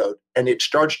zygote, and it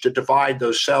starts to divide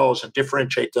those cells and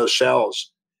differentiate those cells,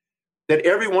 that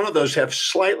every one of those have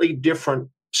slightly different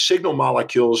signal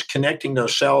molecules connecting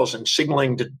those cells and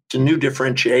signaling to new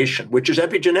differentiation, which is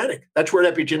epigenetic. That's where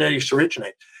epigenetics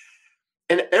originate.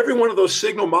 And every one of those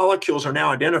signal molecules are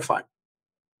now identified.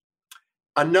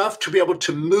 Enough to be able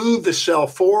to move the cell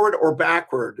forward or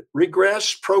backward,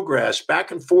 regress, progress,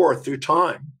 back and forth through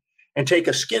time, and take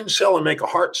a skin cell and make a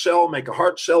heart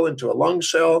cell into a lung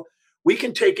cell. We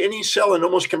can take any cell and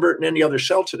almost convert it into any other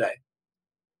cell today.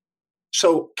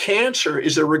 So cancer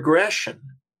is a regression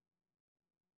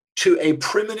to a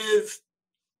primitive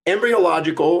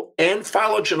embryological and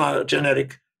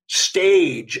phylogenetic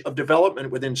stage of development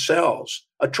within cells,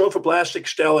 a trophoblastic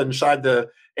cell inside the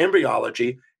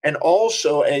embryology, and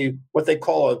also what they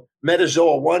call a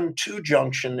metazoa 1-2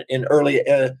 junction in early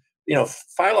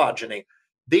phylogeny.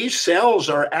 These cells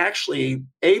are actually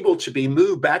able to be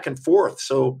moved back and forth.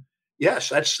 So yes,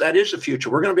 that is the future.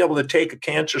 We're going to be able to take a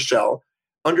cancer cell,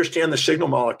 understand the signal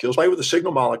molecules, play with the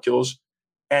signal molecules,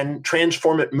 and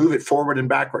transform it, move it forward and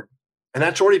backward. And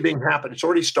that's already being happened. It's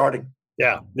already starting.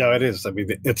 Yeah, no, it is. I mean,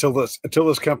 until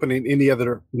this company and any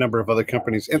other number of other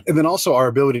companies, and then also our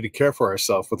ability to care for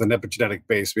ourselves with an epigenetic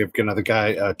base. We have another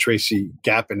guy, Tracy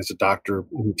Gappin, is a doctor,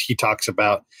 and he talks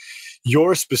about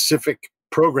your specific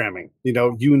programming.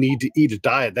 You need to eat a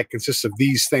diet that consists of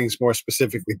these things more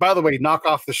specifically. By the way, knock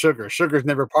off the sugar. Sugar's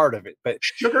never part of it, but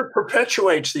sugar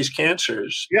perpetuates these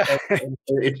cancers. Yeah,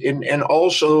 and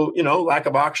also, lack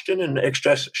of oxygen and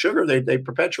excess sugar, they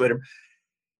perpetuate them.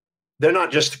 They're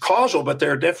not just causal, but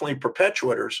they're definitely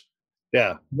perpetuators.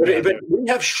 Yeah. But we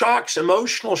have shocks,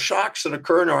 emotional shocks that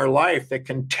occur in our life that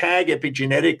can tag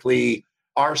epigenetically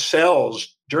our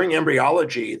cells during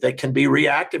embryology that can be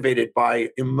reactivated by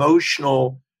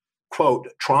emotional, quote,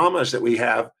 traumas that we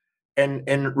have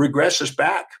and regress us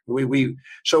back. We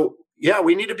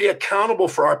need to be accountable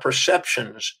for our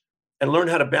perceptions and learn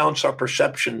how to balance our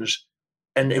perceptions.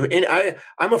 And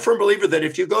I'm a firm believer that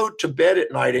if you go to bed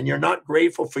at night and you're not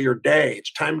grateful for your day,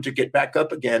 it's time to get back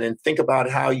up again and think about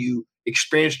how you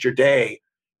experienced your day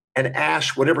and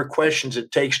ask whatever questions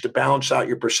it takes to balance out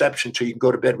your perception so you can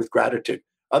go to bed with gratitude.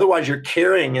 Otherwise, you're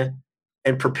carrying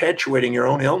and perpetuating your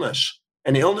own illness.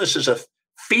 And illness is a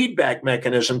feedback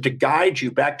mechanism to guide you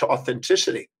back to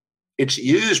authenticity. It's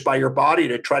used by your body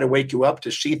to try to wake you up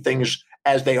to see things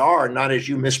as they are, not as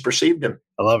you misperceived them.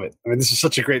 I love it. I mean, this is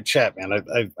such a great chat, man.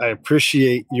 I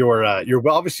appreciate you're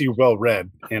obviously well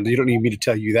read, and you don't need me to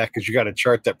tell you that because you got a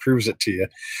chart that proves it to you.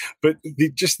 But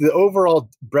just the overall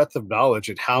breadth of knowledge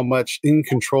and how much in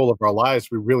control of our lives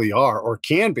we really are or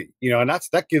can be, and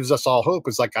that gives us all hope.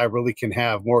 It's like, I really can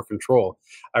have more control.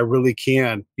 I really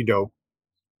can,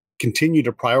 continue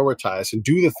to prioritize and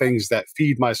do the things that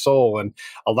feed my soul and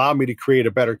allow me to create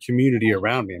a better community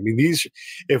around me. I mean,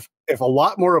 if a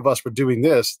lot more of us were doing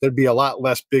this, there'd be a lot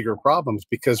less bigger problems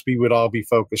because we would all be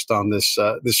focused on this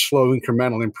slow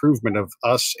incremental improvement of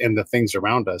us and the things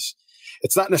around us.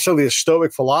 It's not necessarily a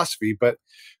stoic philosophy, but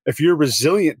if you're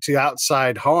resilient to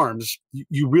outside harms,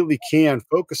 you really can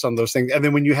focus on those things. And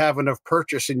then when you have enough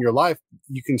purchase in your life,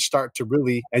 you can start to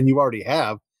really, and you already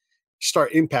have,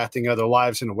 start impacting other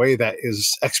lives in a way that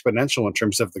is exponential in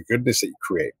terms of the goodness that you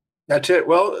create. That's it.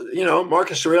 Well,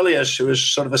 Marcus Aurelius, who is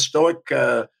sort of a Stoic,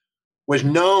 was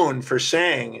known for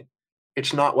saying,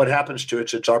 it's not what happens to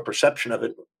it, it's our perception of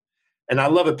it. And I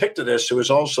love Epictetus, who is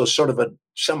also sort of a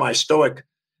semi-Stoic.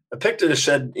 Epictetus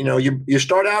said, you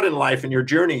start out in life in your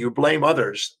journey, you blame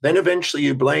others. Then eventually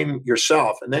you blame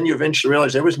yourself. And then you eventually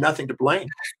realize there was nothing to blame.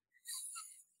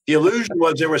 The illusion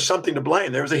was there was something to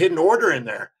blame. There was a hidden order in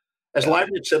there. As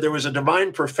Leibniz said, there was a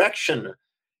divine perfection.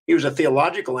 He was a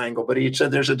theological angle, but he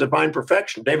said there's a divine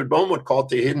perfection. David Bohm would call it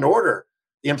the hidden order,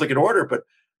 the implicate order, but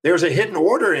there's a hidden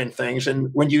order in things. And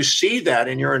when you see that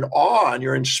and you're in awe and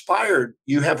you're inspired,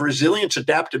 you have resilience,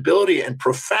 adaptability, and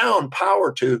profound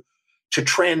power to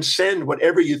transcend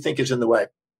whatever you think is in the way.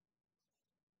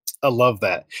 I love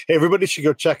that. Hey, everybody should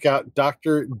go check out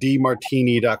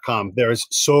DrDeMartini.com. There's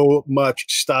so much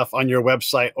stuff on your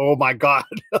website. Oh my God.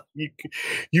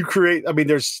 you create,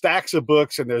 there's stacks of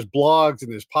books and there's blogs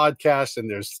and there's podcasts and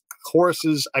there's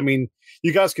courses.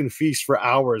 You guys can feast for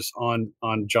hours on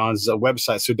John's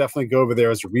website. So definitely go over there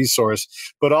as a resource,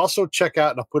 but also check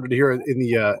out, and I'll put it here in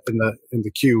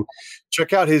the queue.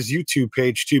 Check out his YouTube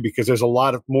page too, because there's a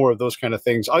lot of more of those kind of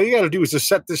things. All you got to do is just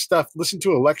set this stuff, listen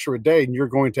to a lecture a day, and you're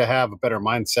going to have a better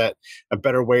mindset, a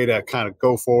better way to kind of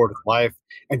go forward with life.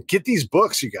 And get these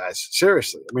books, you guys.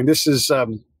 Seriously. This is,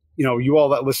 you all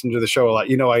that listen to the show a lot,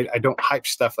 I don't hype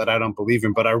stuff that I don't believe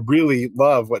in, but I really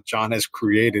love what John has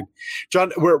created.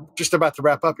 John, we're just about to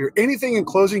wrap up here. Anything in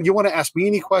closing? You want to ask me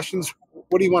any questions?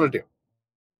 What do you want to do?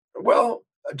 Well,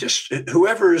 just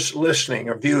whoever's listening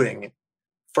or viewing,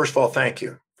 first of all, thank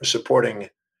you for supporting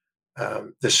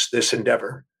this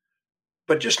endeavor.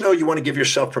 But just know you want to give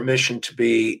yourself permission to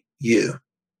be you.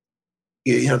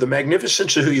 The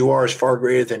magnificence of who you are is far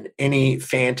greater than any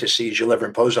fantasies you'll ever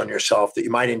impose on yourself that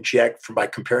you might inject by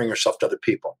comparing yourself to other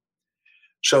people.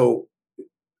 So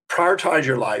prioritize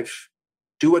your life.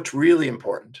 Do what's really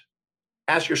important.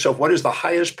 Ask yourself, what is the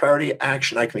highest priority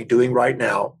action I can be doing right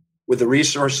now with the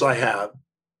resources I have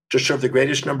to serve the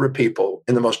greatest number of people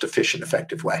in the most efficient,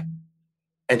 effective way?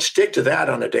 And stick to that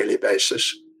on a daily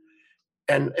basis.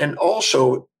 And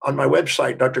also on my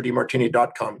website,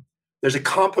 DrDeMartini.com, There's a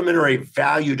complementary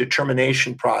value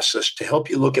determination process to help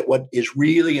you look at what is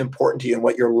really important to you and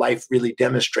what your life really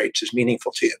demonstrates is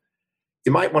meaningful to you.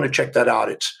 You might want to check that out.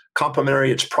 It's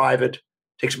complimentary, it's private,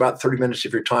 takes about 30 minutes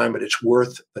of your time, but it's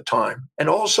worth the time. And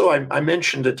also, I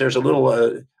mentioned that there's a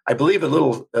little, I believe, a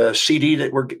little CD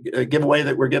that we're giveaway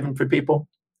that we're giving for people.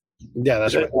 Yeah,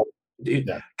 that's right.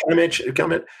 Can I mention?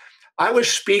 I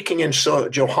was speaking in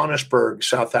Johannesburg,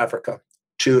 South Africa,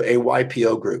 to a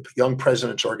YPO group, Young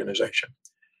Presidents Organization.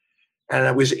 And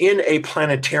I was in a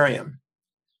planetarium.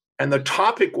 And the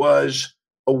topic was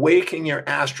awakening your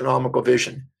astronomical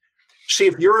vision. See,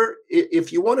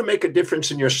 if you want to make a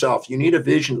difference in yourself, you need a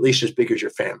vision at least as big as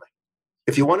your family.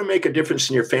 If you want to make a difference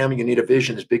in your family, you need a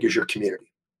vision as big as your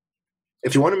community.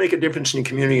 If you want to make a difference in your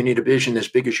community, you need a vision as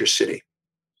big as your city.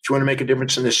 If you want to make a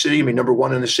difference in the city, you mean number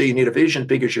one in the city, you need a vision as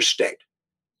big as your state.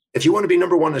 If you want to be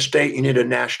number one in the state, you need a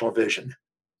national vision.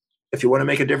 If you want to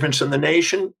make a difference in the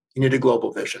nation, you need a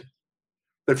global vision.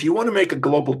 But if you want to make a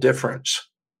global difference,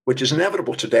 which is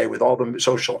inevitable today with all the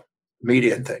social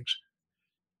media and things,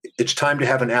 it's time to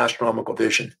have an astronomical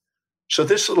vision. So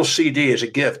this little CD is a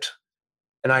gift.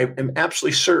 And I am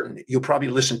absolutely certain you'll probably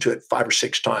listen to it 5 or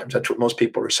 6 times. That's what most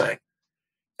people are saying.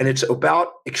 And it's about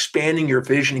expanding your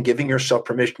vision and giving yourself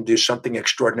permission to do something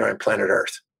extraordinary on planet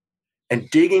Earth. And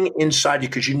digging inside you,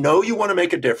 because you know you want to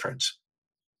make a difference,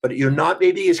 but you're not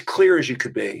maybe as clear as you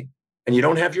could be, and you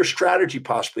don't have your strategy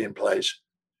possibly in place,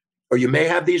 or you may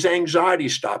have these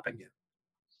anxieties stopping you.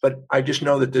 But I just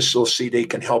know that this little CD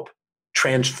can help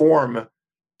transform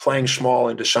playing small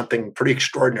into something pretty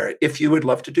extraordinary, if you would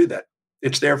love to do that.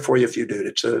 It's there for you if you do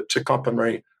it. It's a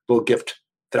complimentary little gift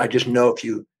that I just know if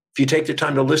you take the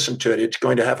time to listen to it, it's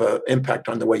going to have an impact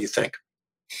on the way you think.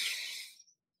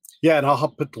 Yeah, and I'll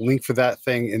put the link for that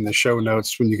thing in the show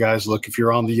notes when you guys look. If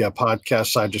you're on the podcast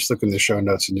side, just look in the show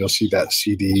notes and you'll see that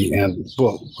CD. And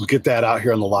we'll get that out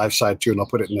here on the live side too, and I'll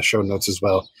put it in the show notes as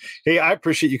well. Hey, I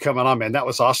appreciate you coming on, man. That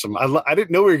was awesome. I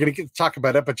didn't know we were going to get to talk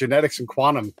about epigenetics and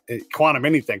quantum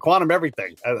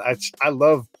everything. I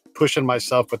love pushing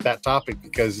myself with that topic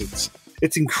because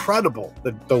it's incredible,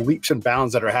 the leaps and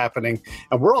bounds that are happening,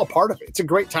 and we're all part of it. It's a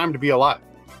great time to be alive.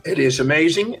 It is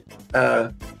amazing.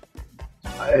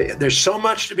 There's so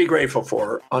much to be grateful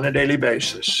for on a daily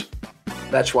basis.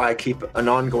 That's why I keep an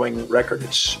ongoing record.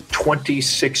 It's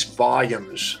 26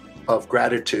 volumes of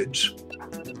gratitudes,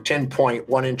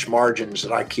 10.1-inch margins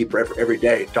that I keep every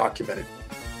day documented.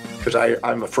 Because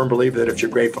I'm a firm believer that if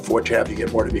you're grateful for what you have, you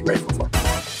get more to be grateful for.